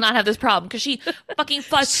problem. You will not have this problem because she fucking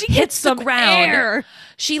flies, She hits the some ground. air.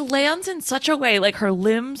 She lands in such a way, like her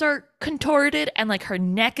limbs are contorted and like her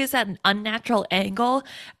neck is at an unnatural angle.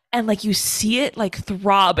 And like you see it like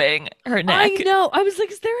throbbing her neck. I know. I was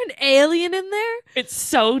like, is there an alien in there? It's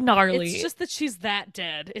so gnarly. It's just that she's that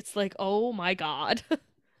dead. It's like, oh my God.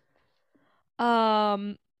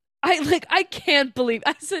 I can't believe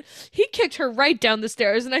I said he kicked her right down the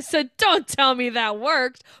stairs and I said, don't tell me that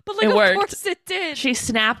worked. But like It of worked. course it did. She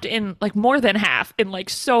snapped in like more than half in like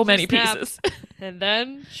so many snapped. pieces. And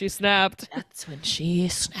then she snapped. That's when she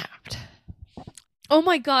snapped. Oh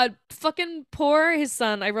my God. Fucking poor his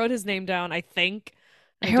son. I wrote his name down, I think.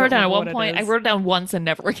 I wrote it down at one what it point. I is. wrote it down once and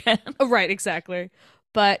never again. Oh, right, exactly.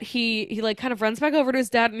 But he like kind of runs back over to his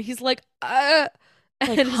dad and he's like, and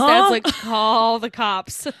his huh? dad's like, call the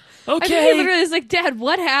cops. I think he Okay. literally is like, Dad,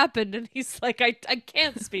 what happened? And he's like, I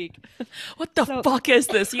can't speak. What the fuck is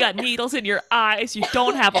this? You got needles in your eyes. You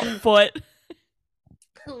don't have a foot.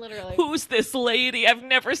 Literally. Who's this lady? I've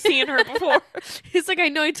never seen her before. He's like, I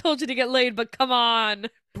know I told you to get laid, but come on.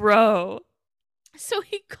 Bro. So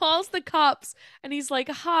he calls the cops and he's like,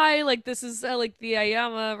 hi, like this is like the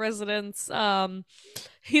Ayama residence.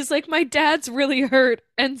 He's like, my dad's really hurt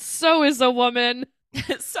and so is a woman.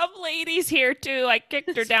 Some lady's here too. I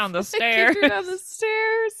kicked her down the I stairs. kicked her down the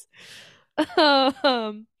stairs.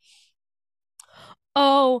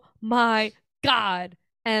 Oh my God.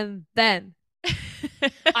 And then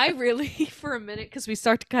I really, for a minute, because we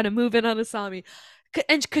start to kind of move in on Asami,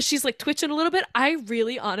 and because she's like twitching a little bit, I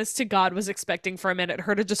really, honest to God, was expecting for a minute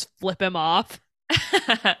her to just flip him off.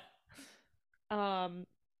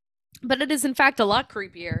 But it is in fact a lot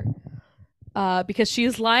creepier, because she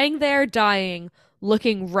is lying there dying,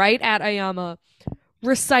 looking right at Ayama,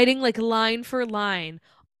 reciting like line for line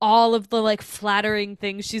all of the like flattering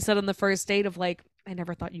things she said on the first date of like, I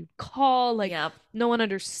never thought you'd call. Like, Yep. no one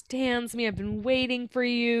understands me. I've been waiting for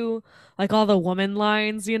you. Like all the woman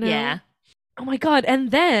lines, you know? Yeah. Oh my God. And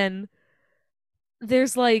then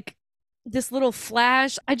there's like this little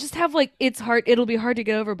flash. I just have like, it'll be hard to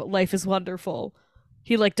get over, but life is wonderful.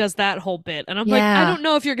 He like does that whole bit. And I'm like, I Yeah. don't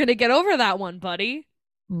know if you're going to get over that one, buddy.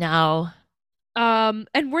 No. And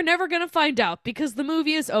we're never going to find out because the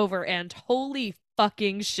movie is over and holy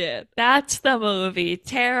fucking shit. That's the movie.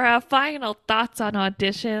 Tara, final thoughts on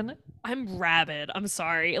Audition? I'm rabid. I'm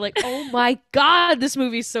sorry. Like, oh my God, this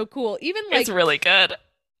movie's so cool. Even like, It's really good.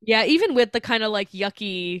 yeah, even with the kind of like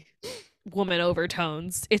yucky woman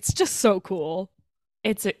overtones, it's just so cool.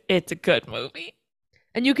 It's a good movie.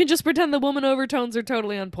 And you can just pretend the woman overtones are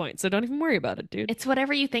totally on point, so don't even worry about it, dude. It's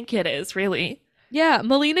whatever you think it is, really. Yeah,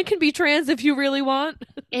 Melina can be trans if you really want.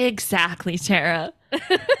 Exactly, Tara.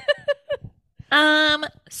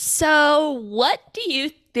 So what do you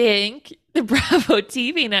think the Bravo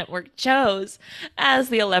TV network chose as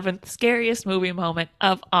the 11th scariest movie moment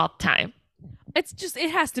of all time?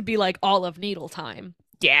 It has to be like all of Needle Time.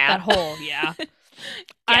 Yeah. That whole, yeah.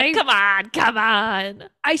 Yeah, come on.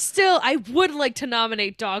 I would like to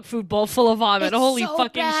nominate Dog Food Bowl Full of Vomit. It's Holy so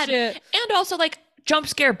fucking bad. shit. And also, like, jump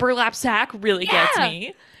scare burlap sack really gets Yeah.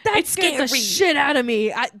 me. That It's scared the scary. shit out of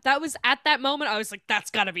me. That was at that moment, I was like, that's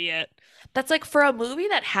gotta be it. That's like for a movie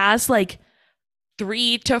that has like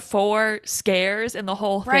 3 to 4 scares in the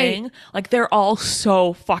whole Right. thing. Like they're all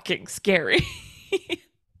so fucking scary.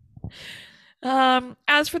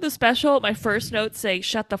 As for the special, my first notes say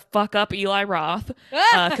 "Shut the fuck up, Eli Roth,"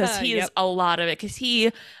 because he is Yep. a lot of it. Because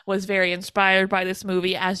he was very inspired by this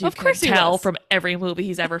movie, as you Of can course he tell was. from every movie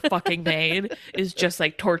he's ever fucking made. Is just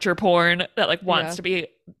like torture porn that like wants Yeah. to be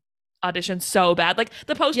auditioned so bad. Like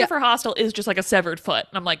the poster Yeah. for Hostel is just like a severed foot,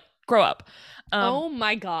 and I'm like, grow up. Um, Oh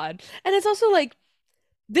my God. And it's also like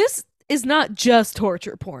this is not just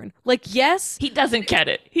torture porn. Like, yes, he doesn't get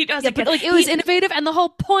it. He yeah, doesn't but get like it was he innovative, and the whole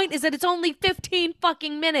point is that it's only 15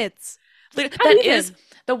 fucking minutes. Not That is even.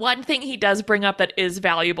 the one thing he does bring up that is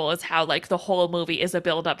valuable is how like the whole movie is a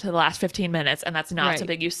build up to the last 15 minutes, and that's not Right.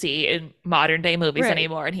 something you see in modern day movies Right.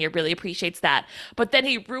 anymore, and he really appreciates that. But then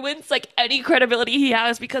he ruins like any credibility he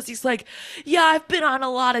has because he's like, yeah, I've been on a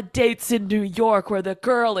lot of dates in New York where the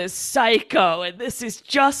girl is psycho and this is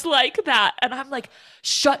just like that. And I'm like,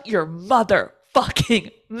 shut your mother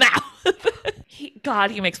fucking mouth. God,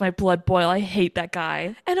 he makes my blood boil. I hate that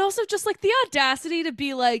guy. And also just like the audacity to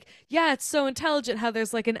be like, yeah, it's so intelligent how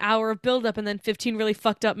there's like an hour of buildup and then 15 really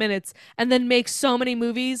fucked up minutes, and then make so many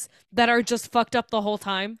movies that are just fucked up the whole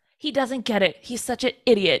time. He doesn't get it. He's such an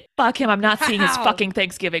idiot. Fuck him. I'm not seeing his How? fucking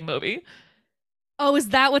Thanksgiving movie. Oh, is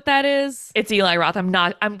that what that is? It's Eli Roth. I'm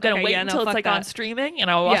gonna Okay, wait yeah, no, until it's fuck like on that. streaming and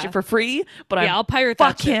I'll watch Yeah. it for free. But Yeah, I'm I'll pirate that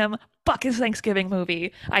fuck shit. him. Fuck his Thanksgiving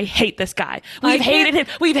movie. I hate this guy. I We've hated can't-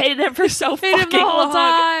 him. We've hated him for so Hate him fucking the whole long.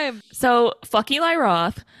 time. So fuck Eli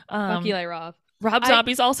Roth. Fuck Eli Roth. Rob I-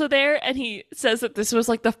 Zombie's also there, and he says that this was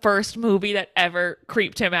like the first movie that ever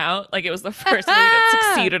creeped him out. Like it was the first movie that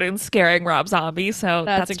succeeded in scaring Rob Zombie. So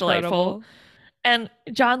that's delightful. incredible. And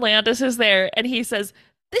John Landis is there, and he says,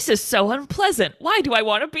 "This is so unpleasant. Why do I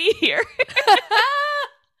want to be here?"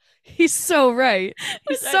 He's so right. He's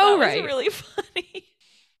Which I so thought was right. really funny.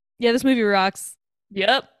 Yeah, this movie rocks.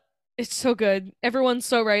 Yep. It's so good. Everyone's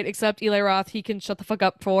so right except Eli Roth. He can shut the fuck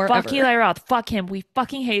up forever. Fuck Eli Roth. Fuck him. We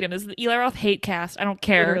fucking hate him. This is the Eli Roth hate cast. I don't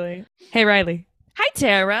care. Literally. Hey, Riley. Hi,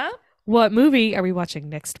 Tara. What movie are we watching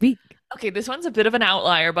next week? Okay, this one's a bit of an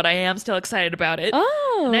outlier, but I am still excited about it.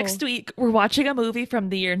 Oh. Next week, we're watching a movie from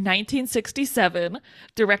the year 1967,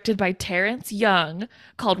 directed by Terrence Young,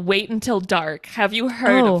 called Wait Until Dark. Have you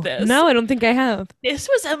heard of this? No, I don't think I have. This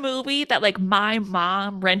was a movie that like my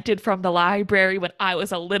mom rented from the library when I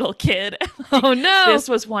was a little kid. Oh no. This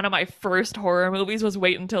was one of my first horror movies was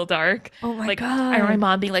Wait Until Dark. Oh my like, God. I remember my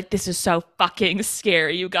mom being like, this is so fucking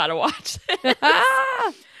scary. You gotta watch this.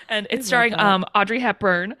 And it's starring that. Audrey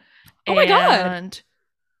Hepburn. Oh my God. And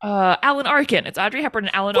Alan Arkin. It's Audrey Hepburn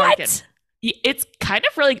and Alan What? Arkin. It's kind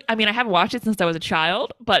of really, I mean, I haven't watched it since I was a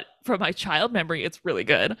child, but from my child memory, it's really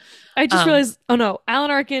good. I just realized, oh no, Alan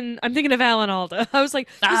Arkin. I'm thinking of Alan Alda. I was like,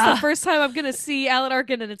 this is the first time I'm going to see Alan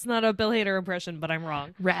Arkin, and it's not a Bill Hader impression, but I'm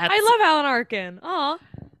wrong. Rats. I love Alan Arkin. Aw.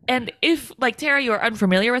 And if, like, Tara, you are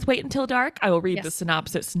unfamiliar with Wait Until Dark, I will read Yes. the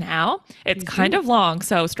synopsis now. It's Please kind do. of long,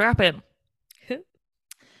 so strap in.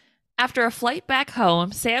 After a flight back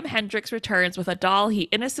home, Sam Hendricks returns with a doll he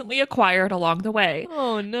innocently acquired along the way.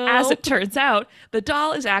 Oh no. As it turns out, the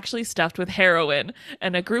doll is actually stuffed with heroin,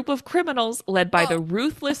 and a group of criminals led by the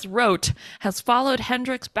ruthless Rote has followed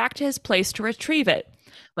Hendricks back to his place to retrieve it.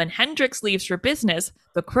 When Hendricks leaves for business,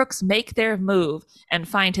 the crooks make their move and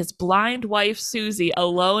find his blind wife Susie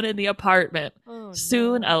alone in the apartment. Oh,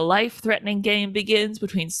 Soon, a life-threatening game begins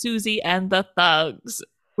between Susie and the Thugs,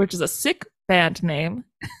 which is a sick band name.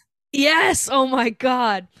 Yes. Oh my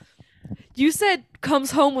God. You said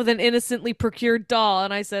comes home with an innocently procured doll,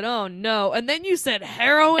 and I said, oh no. And then you said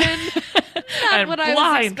heroin. Not and what I was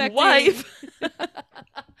blind expecting. wife.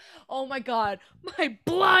 Oh my God. My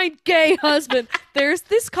blind gay husband. There's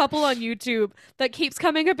this couple on YouTube that keeps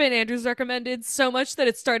coming up in Andrew's recommended so much that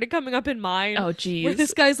it started coming up in mine. Oh, Where geez.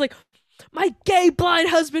 this guy's like, my gay blind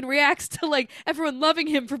husband reacts to like everyone loving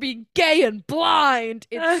him for being gay and blind.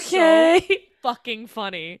 It's so fucking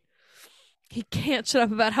funny. He can't shut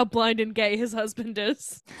up about how blind and gay his husband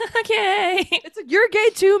is. Okay. It's like, you're gay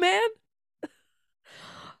too, man.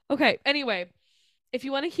 Okay, anyway, if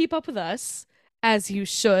you want to keep up with us, as you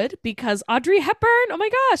should, because Audrey Hepburn, oh my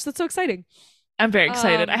gosh, that's so exciting. I'm very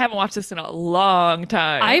excited. I haven't watched this in a long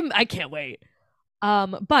time. I can't wait.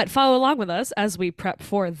 But follow along with us as we prep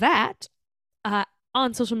for that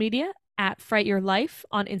on social media at Fright Your Life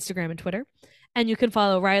on Instagram and Twitter. And you can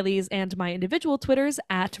follow Riley's and my individual Twitters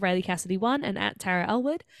at Riley Cassidy1 and at Tara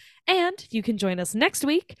Elwood. And you can join us next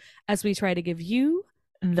week as we try to give you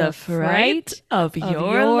the fright of of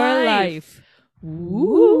your life.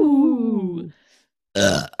 Ooh.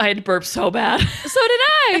 I had to burp so bad. So did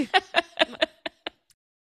I.